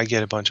and I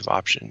get a bunch of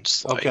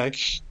options. Like, Okay.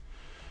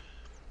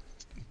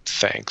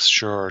 thanks,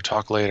 sure,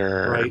 talk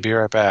later, Right. be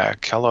right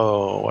back,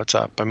 hello, what's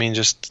up? I mean,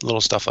 just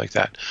little stuff like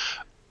that.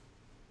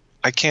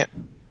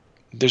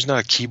 There's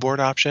not a keyboard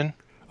option.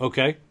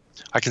 Okay.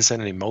 I can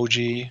send an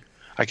emoji.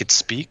 I could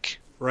speak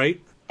Right.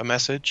 a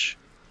message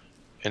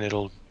and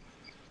it'll,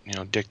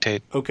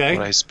 dictate Okay.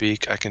 what I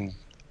speak. And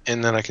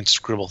then I can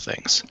scribble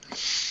things.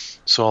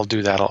 So I'll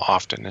do that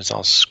often is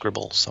I'll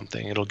scribble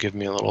something. It'll give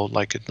me a little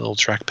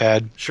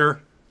trackpad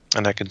Sure.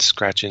 and I can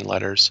scratch in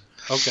letters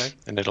Okay.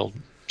 and it'll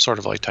sort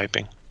of like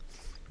typing.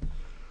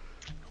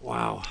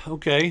 Wow.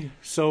 Okay.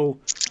 So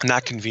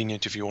Not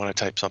convenient if you want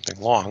to type something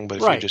long, but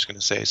if Right. you're just going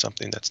to say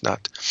something that's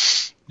not,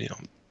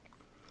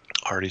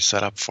 already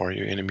set up for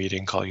you in a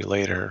meeting, call you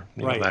later,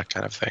 Right. that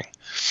kind of thing.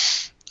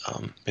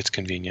 It's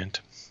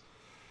convenient.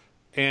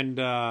 and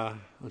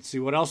let's see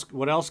what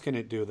else can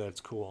it do that's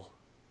cool?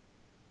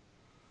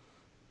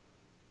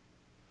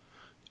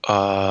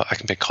 I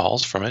can make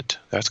calls from it.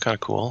 That's kind of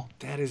cool.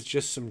 That is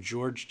just some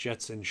George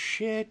Jetson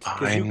shit.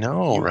 'Cause I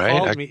know, you right?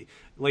 Called me,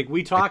 like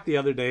we talked the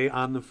other day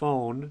on the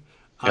phone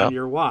on Yep.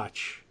 your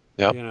watch.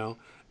 Yep.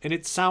 And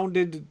it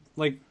sounded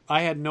like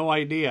I had no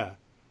idea.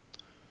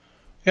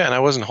 Yeah, and I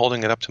wasn't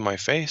holding it up to my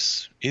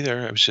face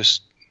either. It was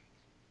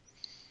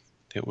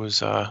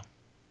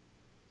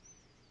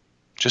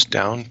just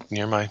down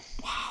near my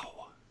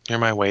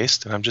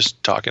waist, and I'm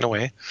just talking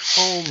away.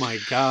 Oh my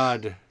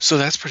god! So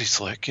that's pretty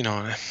slick,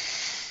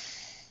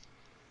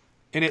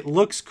 And it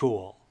looks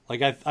cool.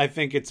 Like I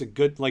think it's a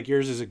good. Like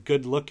yours is a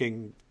good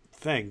looking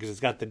thing because it's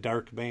got the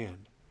dark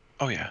band.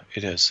 Oh yeah,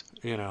 it is.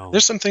 There's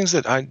There's some things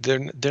that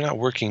they're not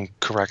working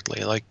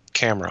correctly, like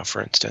camera,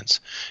 for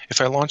instance.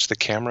 If I launch the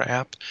camera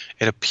app,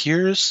 it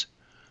appears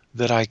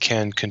that I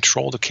can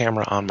control the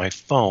camera on my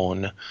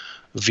phone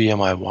via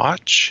my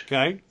watch,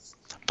 okay.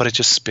 but it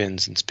just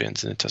spins and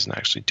spins and it doesn't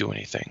actually do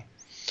anything.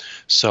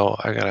 So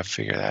I got to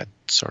figure that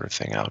sort of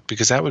thing out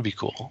because that would be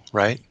cool,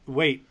 right?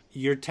 Wait,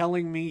 you're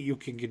telling me you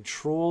can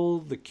control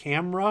the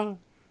camera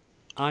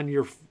on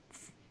your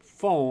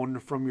phone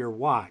from your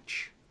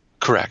watch?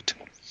 Correct.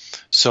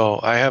 So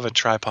I have a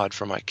tripod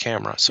for my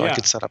camera. So Yeah. I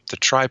could set up the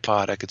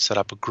tripod. I could set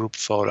up a group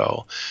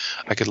photo.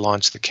 I could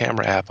launch the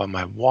camera app on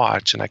my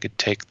watch, and I could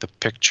take the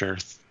picture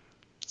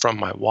from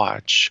my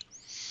watch,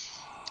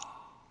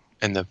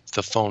 and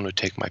the phone would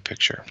take my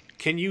picture.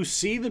 Can you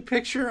see the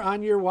picture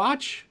on your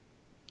watch?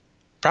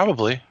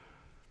 Probably.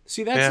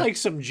 See, that's Yeah. like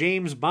some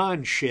James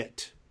Bond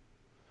shit.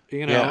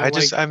 You know, Yeah, I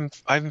like,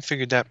 haven't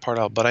figured that part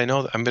out, but I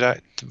know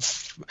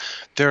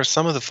there are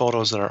some of the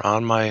photos that are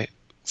on my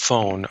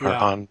phone are Yeah.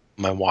 on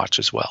my watch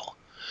as well.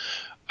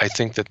 I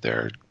think that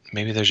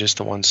maybe they're just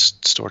the ones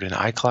stored in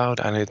iCloud,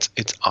 and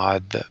it's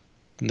odd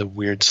the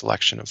weird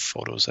selection of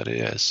photos that it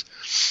is.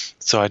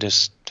 So I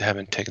just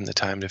haven't taken the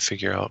time to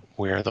figure out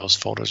where those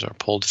photos are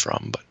pulled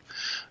from. But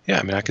yeah,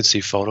 I mean, I could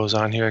see photos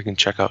on here. I can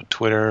check out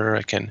Twitter.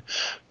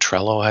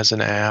 Trello has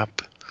an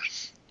app.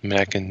 I mean,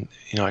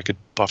 I could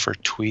buffer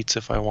tweets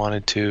if I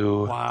wanted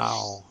to.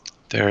 wow.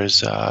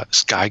 There's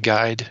Sky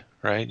Guide,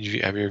 right? Have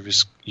you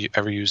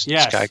ever used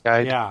Yes, Sky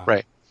Guide? yeah.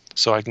 Right.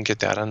 So I can get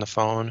that on the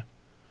phone,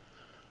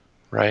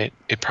 right?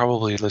 It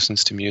probably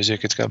listens to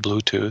music. It's got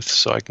Bluetooth,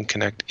 so I can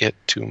connect it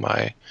to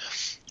my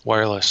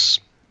wireless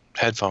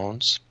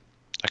headphones.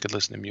 I could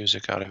listen to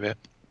music out of it.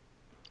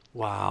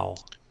 Wow.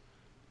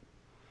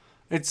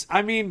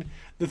 I mean,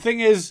 the thing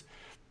is,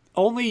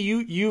 only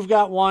you've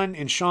got one,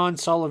 and Sean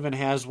Sullivan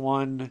has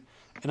one.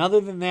 And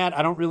other than that,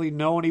 I don't really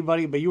know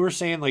anybody, but you were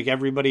saying like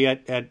everybody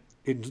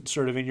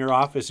in your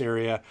office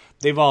area,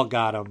 they've all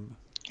got them.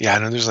 Yeah, I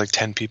know there's like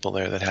 10 people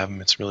there that have them.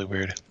 It's really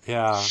weird.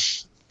 Yeah.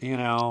 You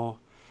know,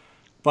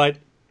 but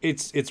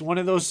it's one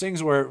of those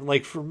things where,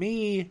 like, for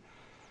me,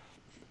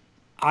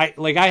 I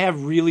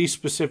have really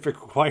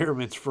specific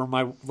requirements for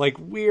my, like,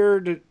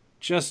 weird,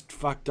 just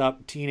fucked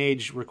up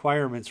teenage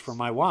requirements for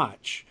my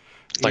watch.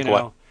 Like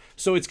what?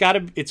 So it's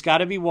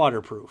gotta be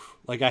waterproof.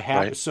 Like I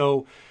have, Right.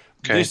 so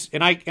Okay. this,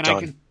 and I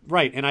Done.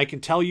 can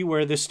tell you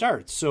where this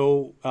starts.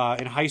 So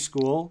in high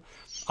school,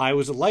 I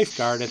was a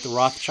lifeguard at the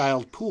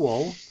Rothschild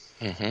pool,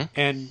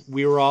 and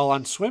we were all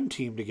on swim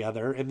team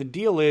together. And the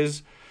deal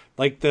is,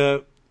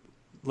 there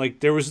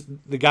was,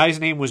 the guy's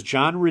name was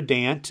John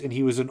Redant, and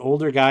he was an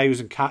older guy.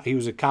 He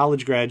was a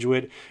college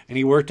graduate, and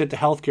he worked at the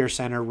healthcare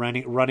center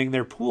running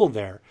their pool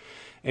there.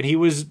 And he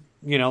was,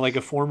 like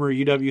a former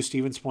UW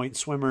Stevens Point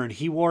swimmer, and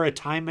he wore a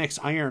Timex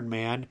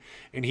Ironman,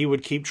 and he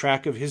would keep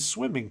track of his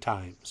swimming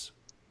times.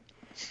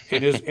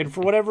 And for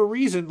whatever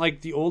reason,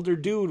 like, the older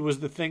dude was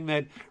the thing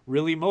that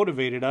really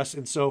motivated us,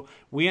 and so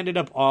we ended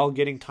up all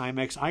getting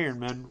Timex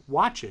Ironman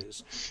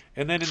watches.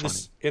 And then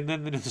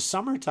in the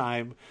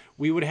summertime,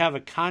 we would have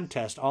a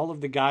contest. All of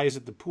the guys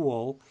at the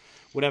pool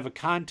would have a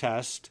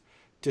contest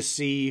to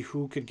see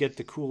who could get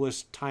the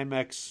coolest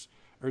Timex,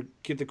 or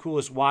get the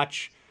coolest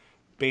watch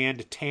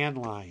band tan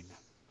line.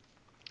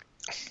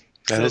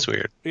 That is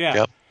weird. Yeah.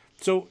 Yep.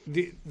 So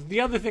the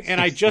other thing, and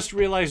I just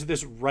realized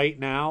this right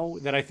now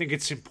that I think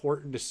it's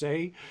important to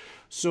say.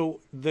 So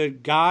the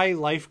guy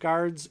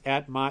lifeguards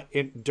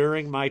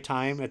during my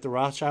time at the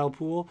Rothschild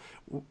pool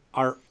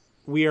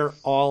we are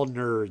all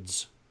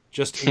nerds,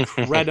 just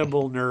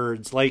incredible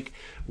nerds. Like,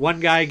 one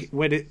guy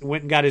went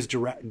and got his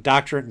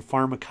doctorate in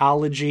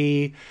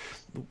pharmacology.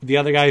 The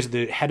other guy's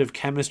the head of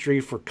chemistry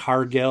for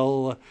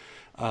Cargill.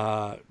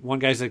 One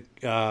guy's an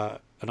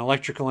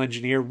electrical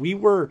engineer. We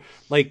were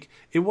like,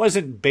 it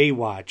wasn't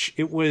Baywatch.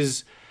 It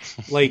was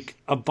like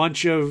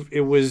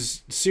it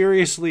was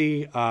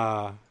seriously,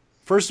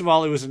 first of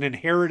all, it was an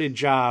inherited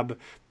job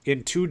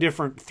in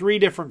three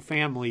different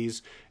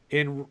families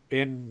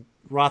in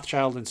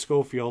Rothschild and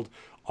Schofield,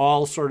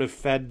 all sort of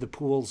fed the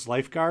pool's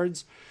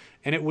lifeguards.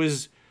 And it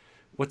was,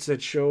 what's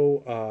that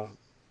show?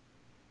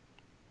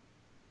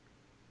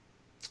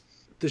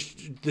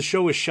 The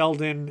show is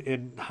Sheldon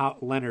and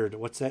Leonard.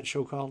 What's that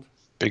show called?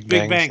 Big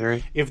Bang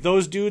Theory. If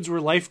those dudes were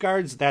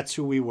lifeguards, that's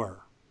who we were.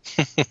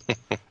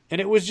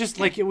 And it was just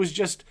like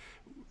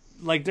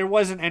there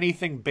wasn't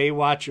anything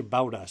Baywatch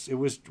about us.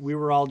 We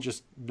were all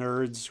just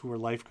nerds who were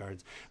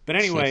lifeguards. But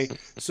anyway,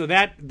 so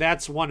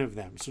that's one of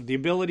them. So the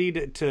ability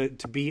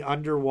to be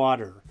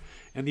underwater,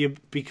 and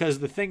because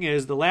the thing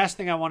is, the last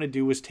thing I want to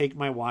do is take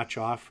my watch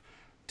off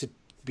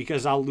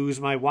because I'll lose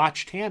my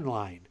watch tan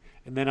line,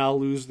 and then I'll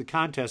lose the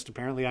contest.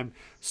 Apparently, I'm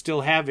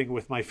still having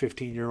with my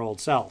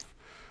 15-year-old self.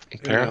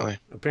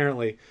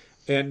 Apparently.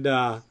 And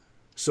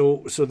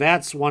so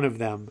that's one of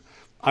them.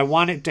 I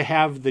want it to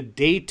have the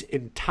date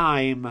and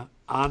time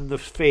on the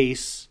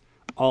face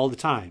all the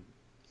time.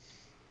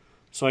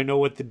 So I know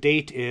what the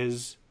date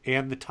is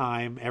and the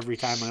time every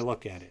time I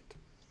look at it.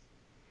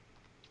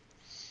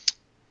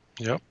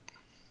 Yep.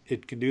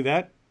 It can do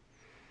that?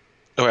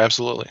 Oh,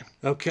 absolutely.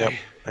 Okay. Yep.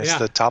 That's Yeah.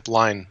 the top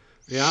line.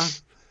 Yeah.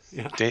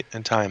 Yeah. Date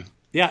and time.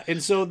 Yeah.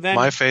 And so then.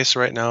 My face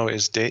right now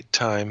is date,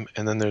 time,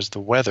 and then there's the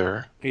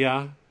weather.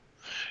 Yeah.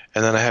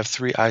 And then I have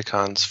 3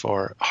 icons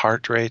for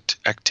heart rate,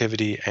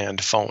 activity,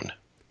 and phone.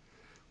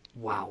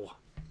 Wow.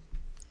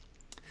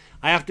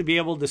 I have to be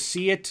able to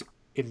see it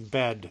in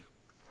bed.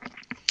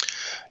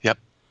 Yep.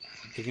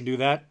 You can do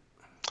that?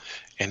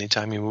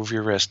 Anytime you move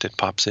your wrist, it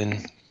pops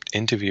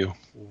into view.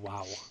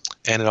 Wow.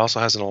 And it also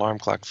has an alarm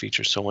clock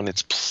feature, so when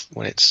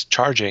it's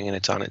charging and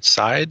it's on its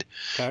side,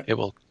 Okay. it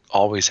will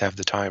always have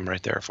the time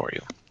right there for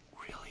you.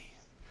 Really?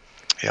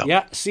 Yep.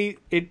 Yeah. See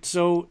it.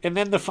 So, and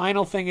then the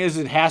final thing is,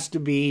 it has to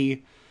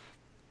be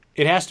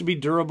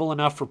durable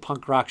enough for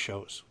punk rock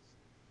shows.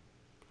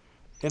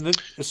 And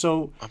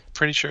so I'm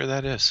pretty sure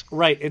that is.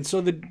 right. And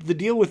so the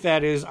deal with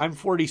that is, I'm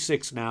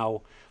 46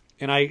 now,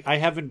 and I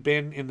haven't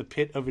been in the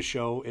pit of a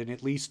show in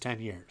at least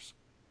 10 years.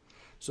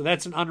 So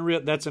that's an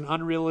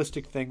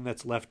unrealistic thing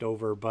that's left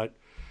over. But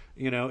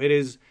it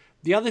is.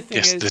 The other thing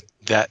Yes, is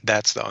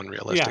that's the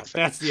unrealistic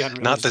thing. that's the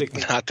unrealistic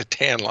thing. Not the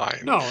tan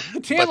line. No, the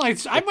tan but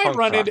lines. I the might punk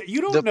run rock- into. You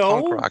don't the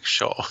know. punk rock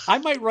show. I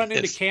might run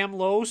into Yes. Cam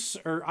Lose,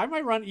 or I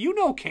might run.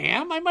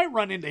 Cam. I might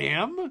run into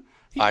him.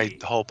 I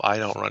hope I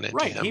don't run into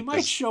Right, him. he might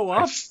 'cause show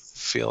I up.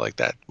 feel like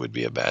that would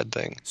be a bad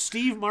thing.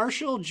 Steve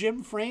Marshall,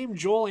 Jim Frame,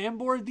 Joel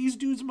Ambord. These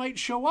dudes might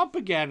show up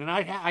again, and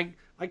I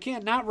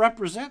can't not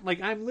represent.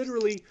 Like, I'm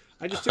literally.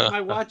 I just took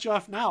my watch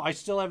off now. I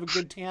still have a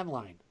good tan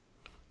line.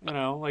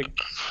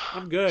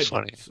 I'm good.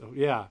 Funny. So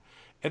yeah.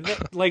 And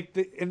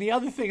the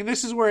other thing, and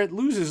this is where it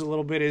loses a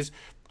little bit, is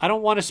I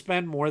don't want to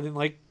spend more than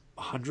like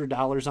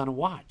 $100 on a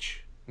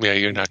watch. Yeah,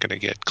 you're not going to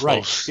get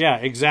close. Right. Yeah,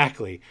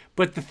 exactly.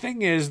 But the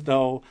thing is,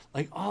 though,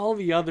 like all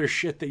the other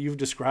shit that you've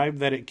described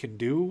that it can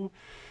do,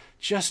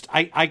 just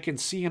I can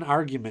see an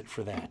argument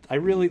for that. I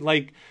really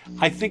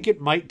I think it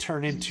might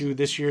turn into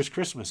this year's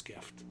Christmas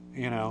gift,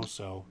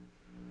 so.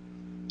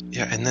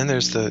 Yeah, and then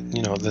there's so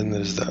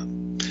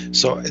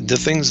the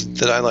things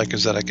that I like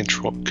is that I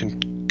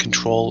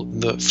control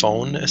the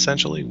phone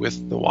essentially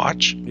with the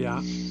watch.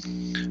 Yeah.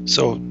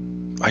 So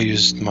I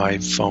use my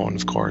phone,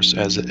 of course,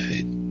 as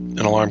an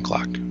alarm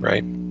clock,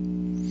 right?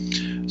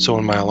 So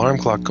when my alarm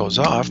clock goes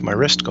off, my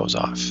wrist goes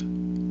off.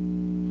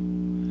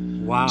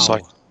 Wow. So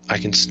I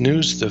can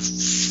snooze the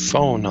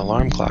phone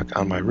alarm clock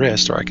on my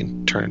wrist, or I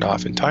can turn it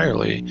off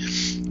entirely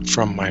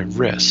from my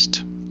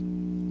wrist,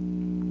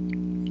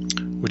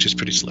 which is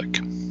pretty slick.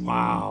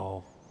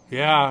 Wow.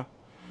 Yeah.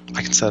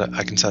 I can set a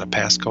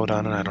passcode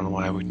on it. I don't know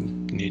why I would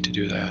need to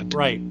do that.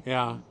 Right.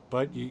 Yeah.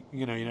 But you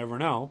never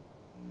know.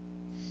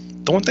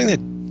 The one thing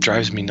that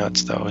drives me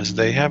nuts, though, is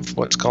they have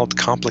what's called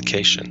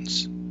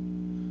complications.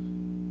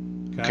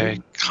 Okay?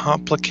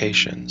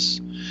 Complications.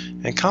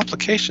 And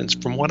complications,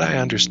 from what I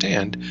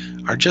understand,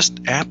 are just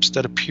apps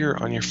that appear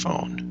on your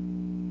phone.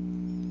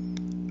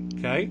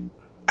 Okay.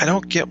 I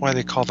don't get why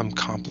they call them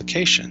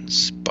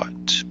complications,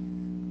 but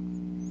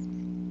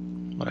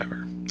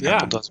whatever.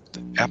 Yeah.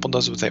 Apple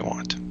does what they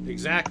want.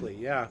 Exactly.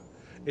 Yeah.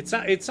 It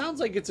sounds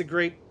like it's a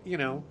great,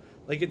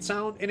 it's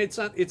on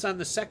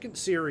the second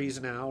series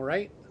now,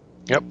 right?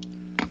 Yep.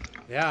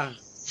 Yeah.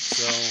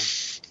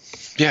 So.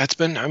 Yeah, it's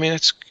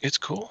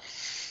cool.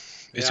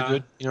 It's Yeah. a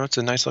good, it's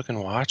a nice looking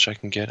watch.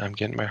 I'm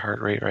getting my heart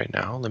rate right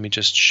now. Let me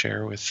just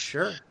share with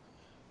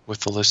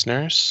the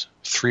listeners.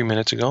 3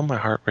 minutes ago, my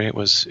heart rate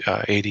was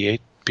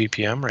 88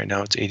 BPM. Right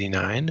now, it's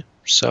 89.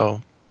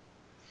 So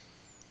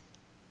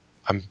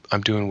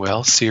I'm doing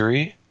well.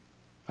 Siri,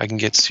 I can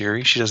get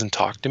Siri. She doesn't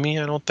talk to me,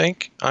 I don't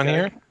think, on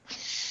here.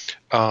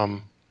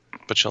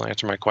 But she'll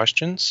answer my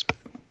questions.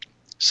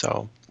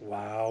 So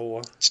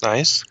Wow. it's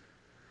nice.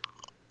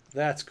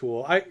 That's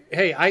cool.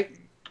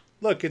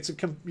 Look, it's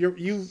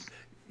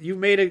you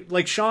made it,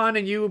 like Sean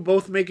and you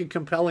both make a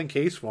compelling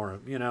case for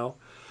him,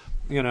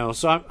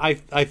 So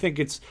I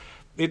think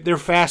they're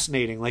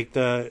fascinating. Like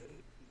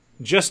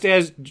just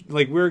as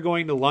like we were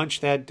going to lunch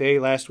that day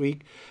last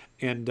week,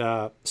 and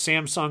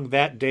Samsung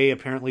that day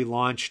apparently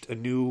launched a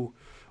new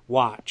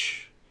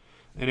watch,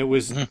 and it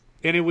was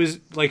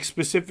like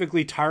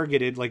specifically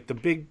targeted. Like the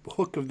big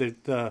hook of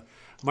the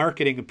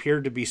marketing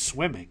appeared to be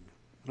swimming.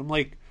 And I'm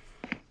like,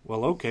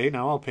 well, okay,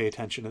 now I'll pay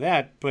attention to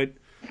that, but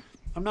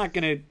I'm not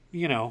going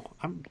to,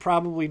 I'm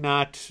probably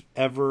not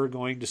ever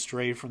going to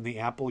stray from the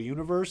Apple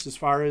universe as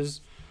far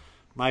as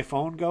my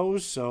phone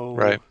goes. So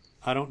Right.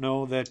 I don't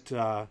know that,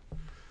 I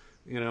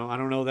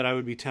don't know that I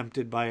would be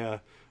tempted by a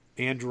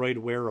Android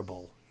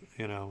wearable,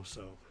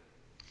 so.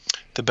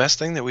 The best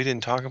thing that we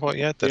didn't talk about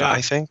yet that Yeah.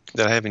 I think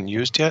that I haven't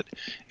used yet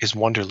is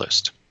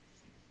Wunderlist.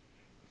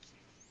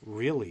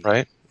 Really?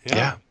 Right?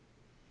 Yeah.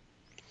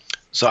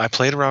 So I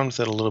played around with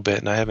it a little bit,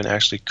 and I haven't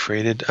actually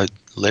created a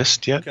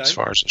list yet as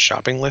far as a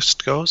shopping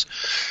list goes.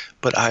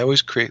 But I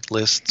always create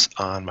lists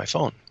on my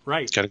phone.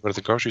 Right. Got to go to the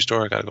grocery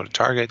store, got to go to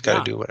Target,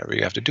 got to do whatever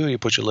you have to do. You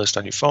put your list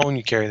on your phone,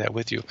 you carry that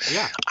with you.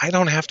 Yeah. I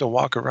don't have to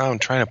walk around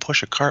trying to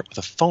push a cart with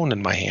a phone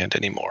in my hand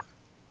anymore.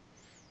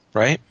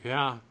 Right?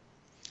 Yeah.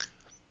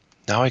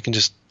 Now I can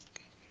just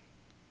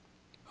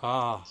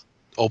Ah.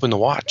 open the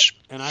watch,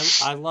 And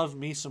I love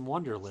me some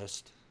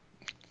Wunderlist.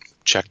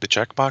 check the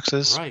check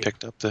boxes, Right.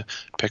 picked up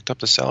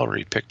the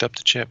celery, picked up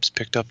the chips,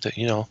 picked up the,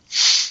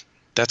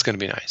 that's going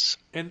to be nice.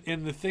 And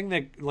the thing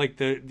that, like,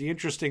 the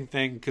interesting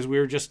thing, because we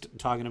were just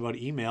talking about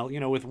email,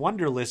 with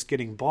Wunderlist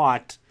getting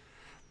bought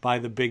by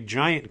the big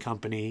giant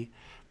company,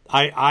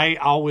 I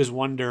always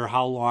wonder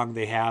how long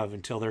they have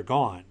until they're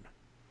gone,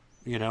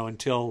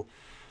 until,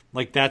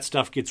 like, that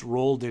stuff gets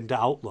rolled into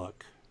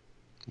Outlook.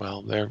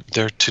 Well, their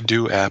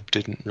to-do app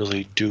didn't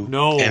really do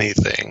No.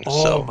 anything.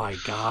 Oh So, my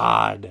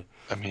God.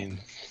 I mean,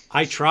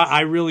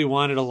 I really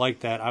wanted to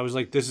like that. I was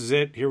like, this is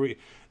it.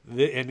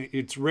 And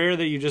it's rare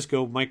that you just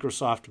go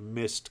Microsoft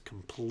missed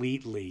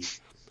completely.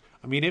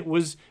 I mean, it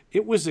was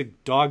a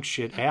dog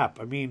shit app.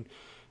 I mean,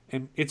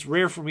 and it's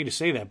rare for me to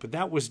say that, but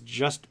that was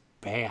just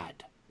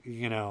bad,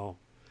 you know.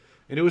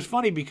 And it was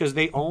funny because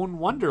they own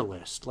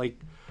Wunderlist. Like,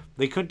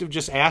 they couldn't have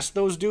just asked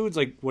those dudes,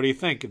 like, what do you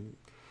think? And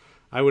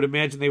I would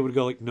imagine they would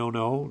go like,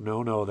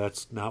 no,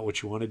 that's not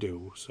what you want to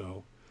do.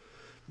 So,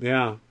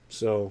 yeah.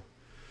 So,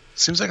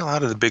 seems like a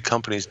lot of the big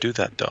companies do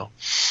that, though.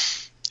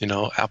 You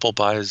know, Apple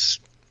buys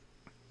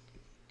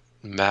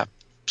map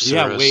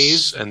service,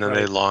 Waze, and then right.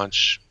 they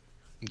launch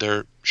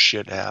their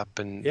shit app,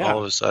 and all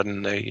of a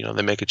sudden they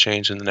make a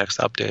change in the next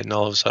update, and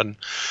all of a sudden,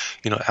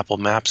 Apple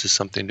Maps is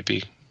something to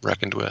be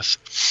reckoned with.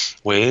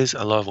 Waze,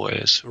 I love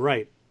Waze.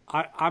 Right.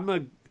 I'm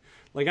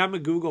a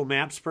Google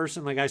Maps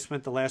person. Like, I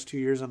spent the last 2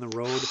 years on the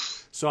road,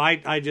 so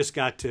I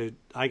got to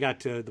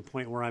the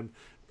point where I'm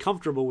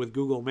comfortable with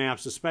Google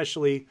Maps,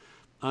 especially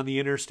on the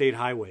interstate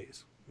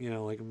highways.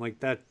 Like, I'm like,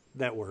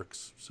 that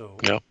works. So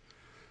Yep.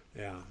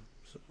 yeah.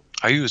 So,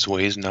 I use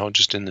Waze now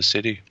just in the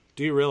city.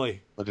 do you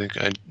really? I think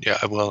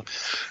well,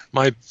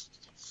 my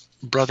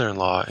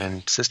brother-in-law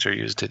and sister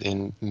used it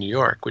in New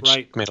York, which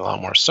Right. made a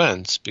lot more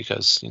sense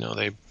because,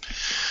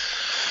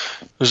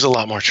 there's a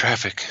lot more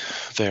traffic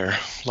there,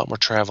 a lot more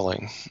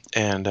traveling.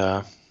 And,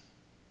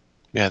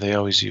 they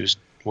always used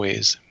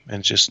Waze,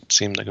 and it just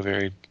seemed like a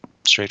very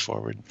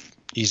straightforward,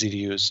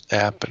 easy-to-use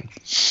app. And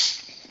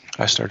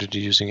I started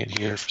using it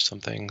here for some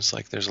things.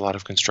 Like, there's a lot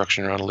of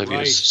construction around Olivia's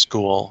Right.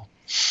 school.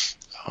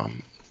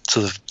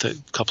 So the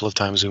couple of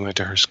times we went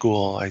to her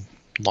school, I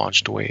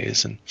launched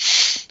Waze, and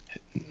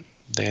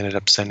they ended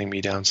up sending me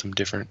down some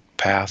different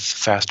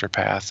faster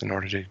path in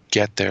order to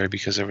get there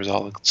because there was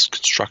all this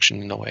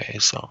construction in the way.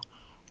 So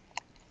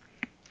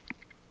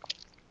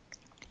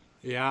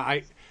Yeah,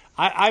 I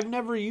think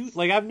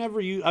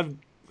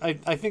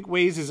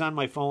Waze is on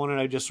my phone, and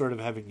I just sort of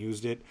haven't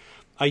used it.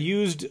 I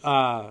used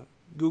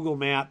Google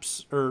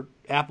Maps or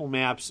Apple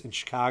Maps in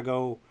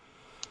Chicago,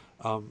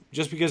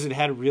 just because it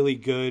had a really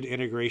good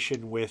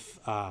integration with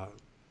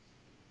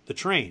the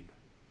train.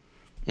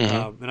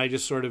 And I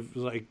just sort of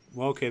was like,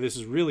 well, okay, this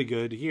is really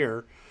good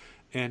here.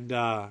 And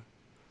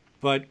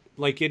but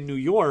like in New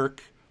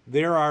York,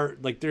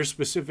 there's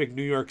specific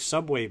New York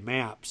subway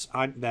maps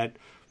on that.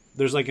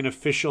 There's like an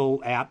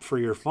official app for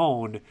your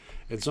phone,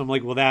 and so I'm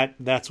like, well,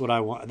 that's what I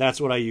want. That's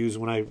what I use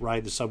when I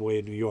ride the subway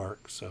in New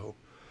York. So,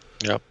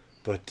 yep.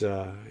 but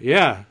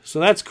yeah, so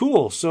that's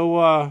cool. So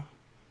I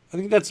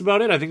think that's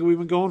about it. I think we've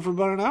been going for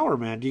about an hour,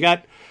 man.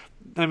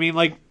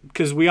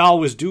 Because we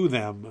always do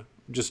them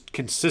just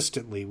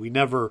consistently. We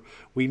never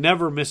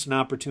miss an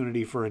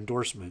opportunity for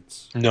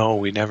endorsements. No,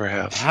 we never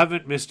have.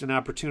 Haven't missed an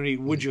opportunity.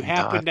 Would you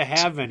happen to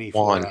have any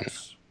for one.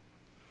 us?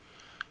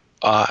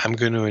 I'm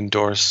going to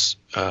endorse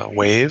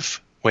Waze,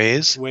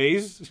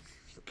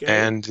 Okay.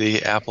 and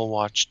the Apple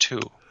Watch 2.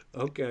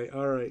 Okay,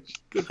 all right,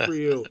 good for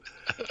you.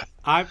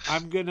 I'm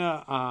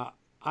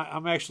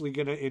actually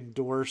gonna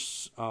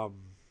endorse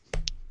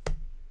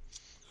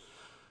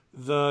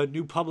the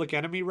new Public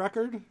Enemy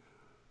record.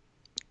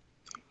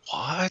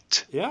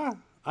 What? Yeah,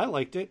 I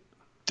liked it.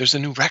 There's a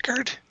new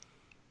record?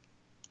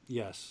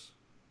 Yes.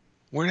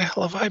 Where the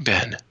hell have I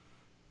been?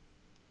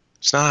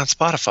 It's not on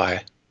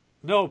Spotify.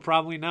 No,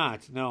 probably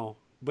not. No,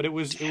 but it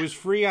was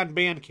free on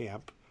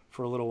Bandcamp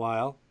for a little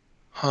while.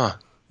 Huh.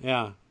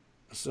 Yeah.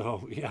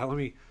 So yeah,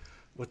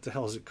 what the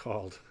hell is it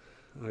called?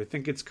 I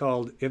think it's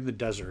called In the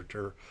Desert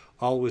or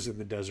Always in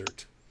the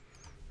Desert.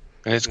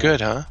 And it's good,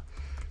 huh?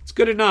 It's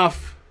good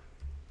enough.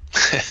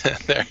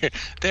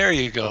 There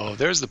you go.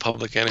 There's the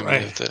Public Enemy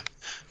Right. of the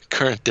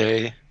current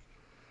day.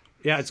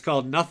 Yeah, it's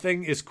called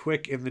Nothing is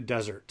Quick in the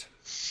Desert.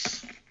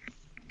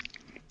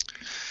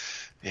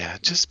 Yeah,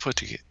 just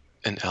put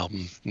an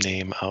album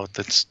name out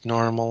that's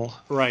normal.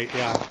 Right,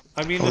 yeah.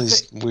 I mean, All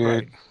these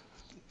weird. right.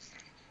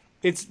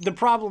 It's the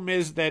problem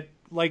is that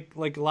like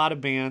a lot of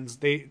bands,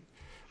 they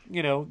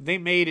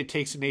made It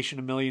Takes a Nation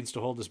of Millions to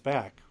Hold Us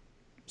Back.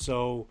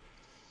 So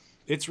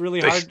it's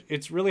really hard.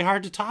 It's really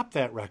hard to top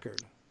that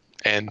record.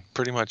 And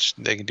pretty much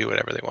they can do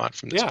whatever they want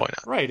from this point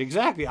on. Right,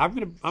 exactly. I'm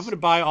gonna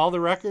buy all the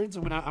records.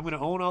 I'm gonna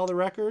own all the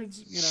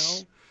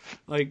records.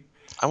 Like.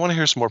 I want to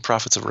hear some more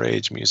Prophets of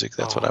Rage music.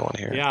 That's what I want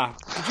to hear. Yeah.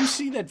 Did you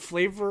see that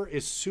Flavor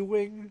is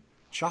suing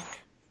Chuck?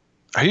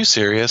 Are you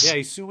serious? Yeah,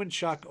 he's suing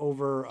Chuck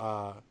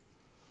over.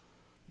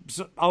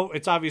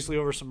 It's obviously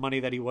over some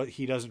money that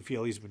he doesn't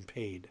feel he's been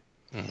paid.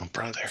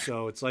 Brother.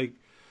 So it's like,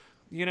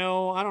 I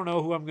don't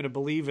know who I'm going to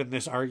believe in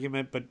this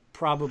argument, but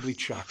probably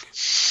Chuck.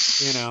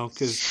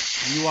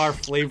 Because you are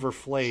Flavor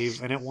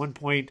Flav, and at one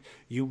point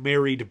you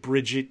married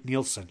Bridget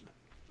Nielsen.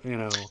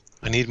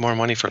 I need more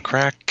money for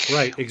crack.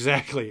 Right,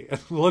 exactly.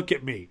 Look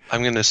at me.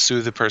 I'm going to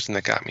sue the person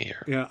that got me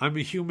here. Yeah, I'm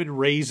a human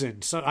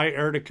raisin. So I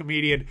heard a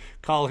comedian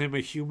call him a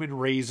human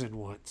raisin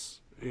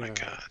once. Oh my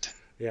God.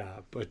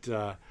 Yeah, but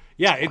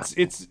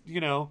it's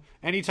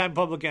anytime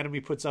Public Enemy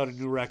puts out a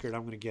new record,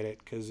 I'm going to get it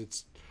because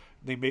it's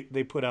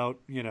They put out,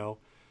 you know,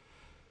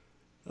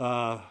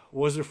 what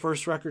was their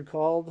first record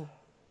called?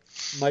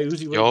 My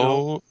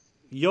Uzi.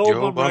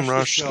 Yo Bum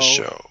Rush the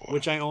Show,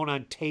 which I own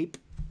on tape,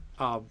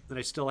 that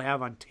I still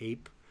have on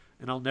tape,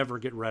 and I'll never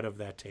get rid of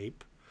that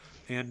tape.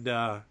 And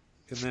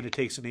then It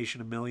Takes a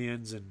Nation of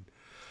Millions, and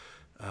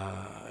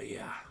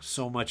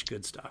so much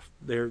good stuff.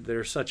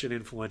 They're such an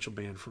influential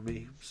band for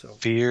me. So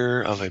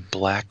Fear of a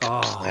Black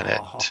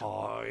Planet.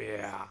 Oh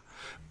yeah,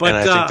 but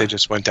and I think they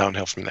just went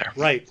downhill from there.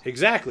 Right,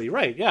 exactly,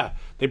 right. Yeah,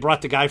 they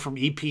brought the guy from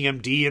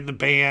EPMD in the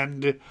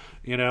band.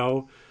 You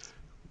know,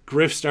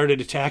 Griff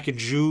started attacking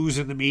Jews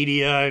in the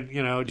media, and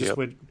you know, just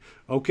went,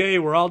 okay,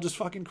 we're all just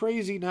fucking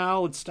crazy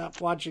now. Let's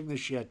stop watching this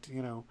shit.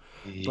 You know,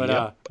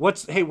 but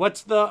what's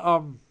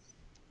the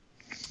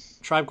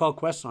Tribe Called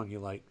Quest song you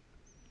like?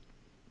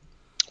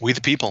 We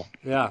the People.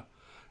 Yeah.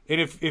 And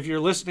if you're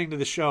listening to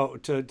the show,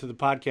 to the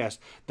podcast,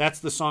 that's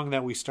the song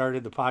that we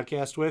started the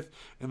podcast with,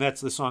 and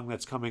that's the song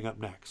that's coming up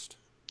next.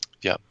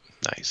 Yep.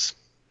 Nice.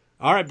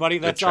 All right, buddy.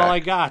 That's all I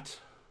got.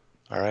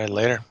 All right.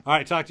 Later. All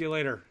right. Talk to you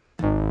later.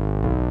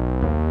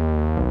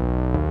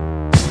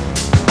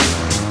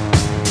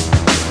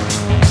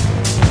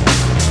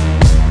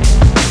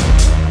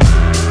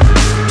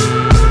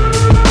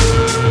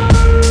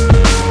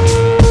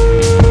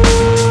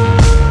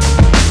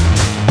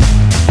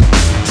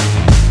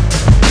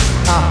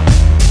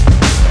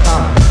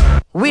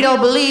 We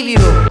don't believe you,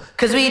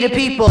 cause we the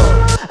people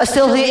are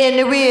still here in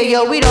the rear,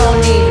 yo, we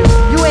don't need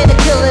you. You ain't a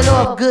killing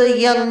off good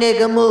young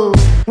nigga move.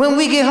 When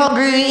we get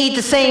hungry, we eat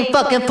the same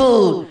fucking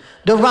food,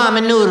 the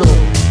ramen noodle.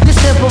 This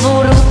simple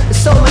voodoo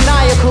is so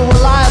maniacal,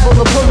 reliable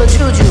to pull a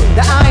juju.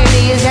 The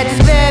irony is that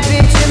this bad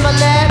bitch in my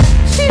lap,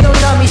 she don't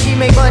tell me she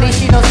make money,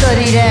 she don't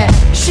study that.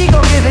 She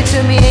gon' give it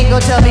to me, ain't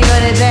gon' tell me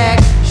none of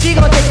that. She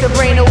gon' take the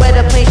brain away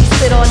the plane, she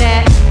spit on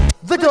that.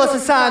 The doors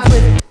and signs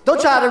with, don't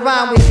try to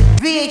rhyme with.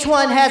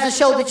 VH1 has a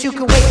show that you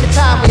can waste your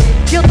time with.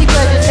 Guilty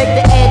pleasure take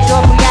the edge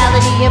off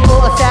reality, and for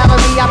a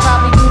salary, I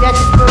probably do that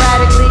just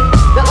sporadically.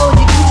 The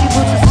OG Gucci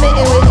boots are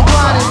smitten with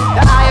iguanas.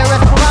 The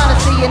IRS piranha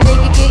see a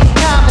nigga getting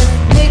common.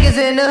 Niggas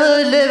in the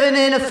hood living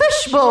in a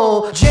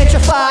fishbowl.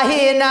 Gentrify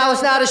here, now it's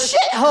not a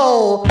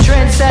shithole.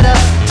 Trendsetter,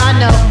 I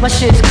know, my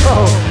shit's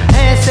cold.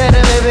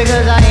 Handsetter, baby,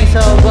 cause I ain't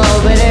so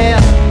bold. But yeah,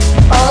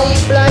 all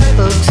you black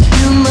folks,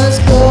 you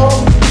must go.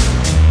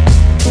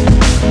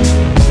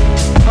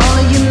 All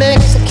of you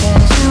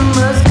Mexicans, you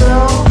must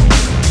go.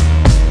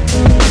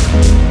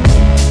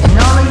 And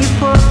all of you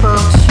poor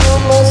folks, you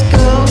must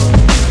go.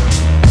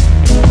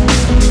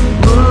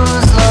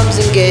 Muslims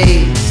and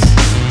gays,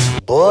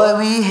 boy,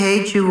 we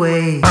hate your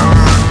ways.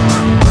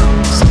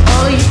 So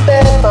all of you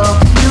bad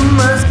folks, you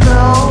must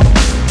go.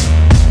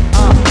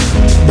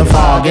 The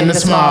fog and the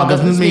smog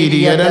of the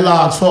media, the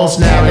logs, false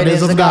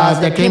narratives of gods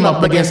that came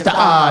up against the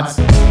odds.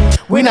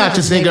 We not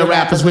just nigga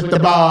rappers with the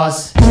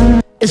bars.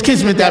 It's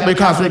kismet that we're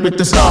cosmic with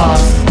the stars.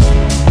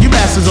 You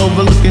bastards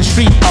overlooking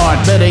street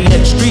art, better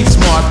yet street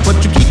smart, but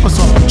you keep us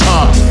off the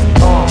charts.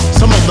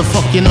 Some of the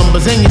fuck your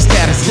numbers and your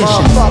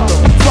statisticians.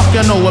 Fuck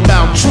you know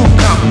about true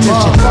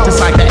competition.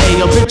 Just like the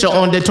AO picture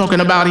on there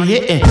talking about he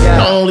hitting.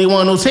 The only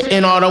one who's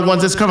hitting are the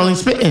ones that's currently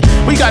spitting.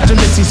 We got your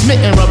Missy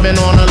smitten, rubbing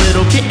on a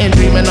little kitten,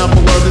 dreaming up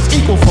a world that's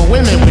equal for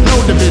women with no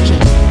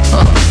division.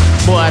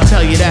 Boy, I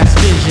tell you that's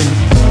vision.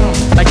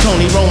 Like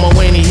Tony Romo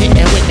when he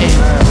hitting Whitney.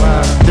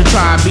 The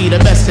tribe be the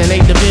best in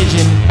 8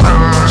 division.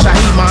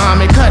 Shaheed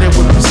Muhammad cut it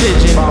with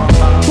precision.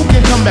 Who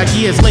can come back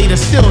years later,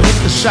 still hit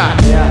the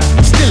shot?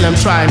 Still I'm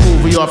trying to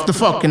move you off the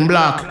fucking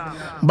block.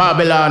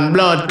 Babylon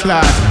blood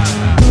clot.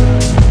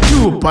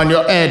 Droop on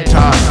your head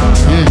top.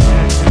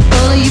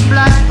 All of you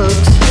black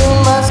folks, you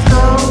must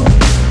go.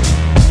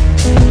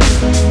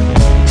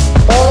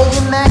 All of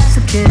you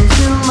Mexicans,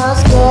 you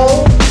must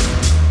go.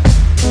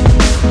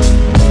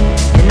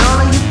 And all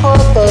of you poor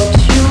folks,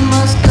 you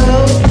must go.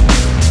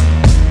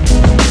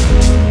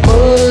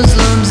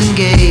 Muslims and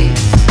gays,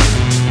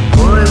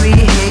 boy, we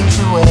hate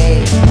your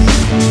ways.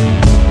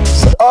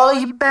 So all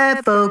of you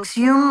bad folks,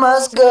 you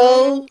must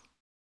go.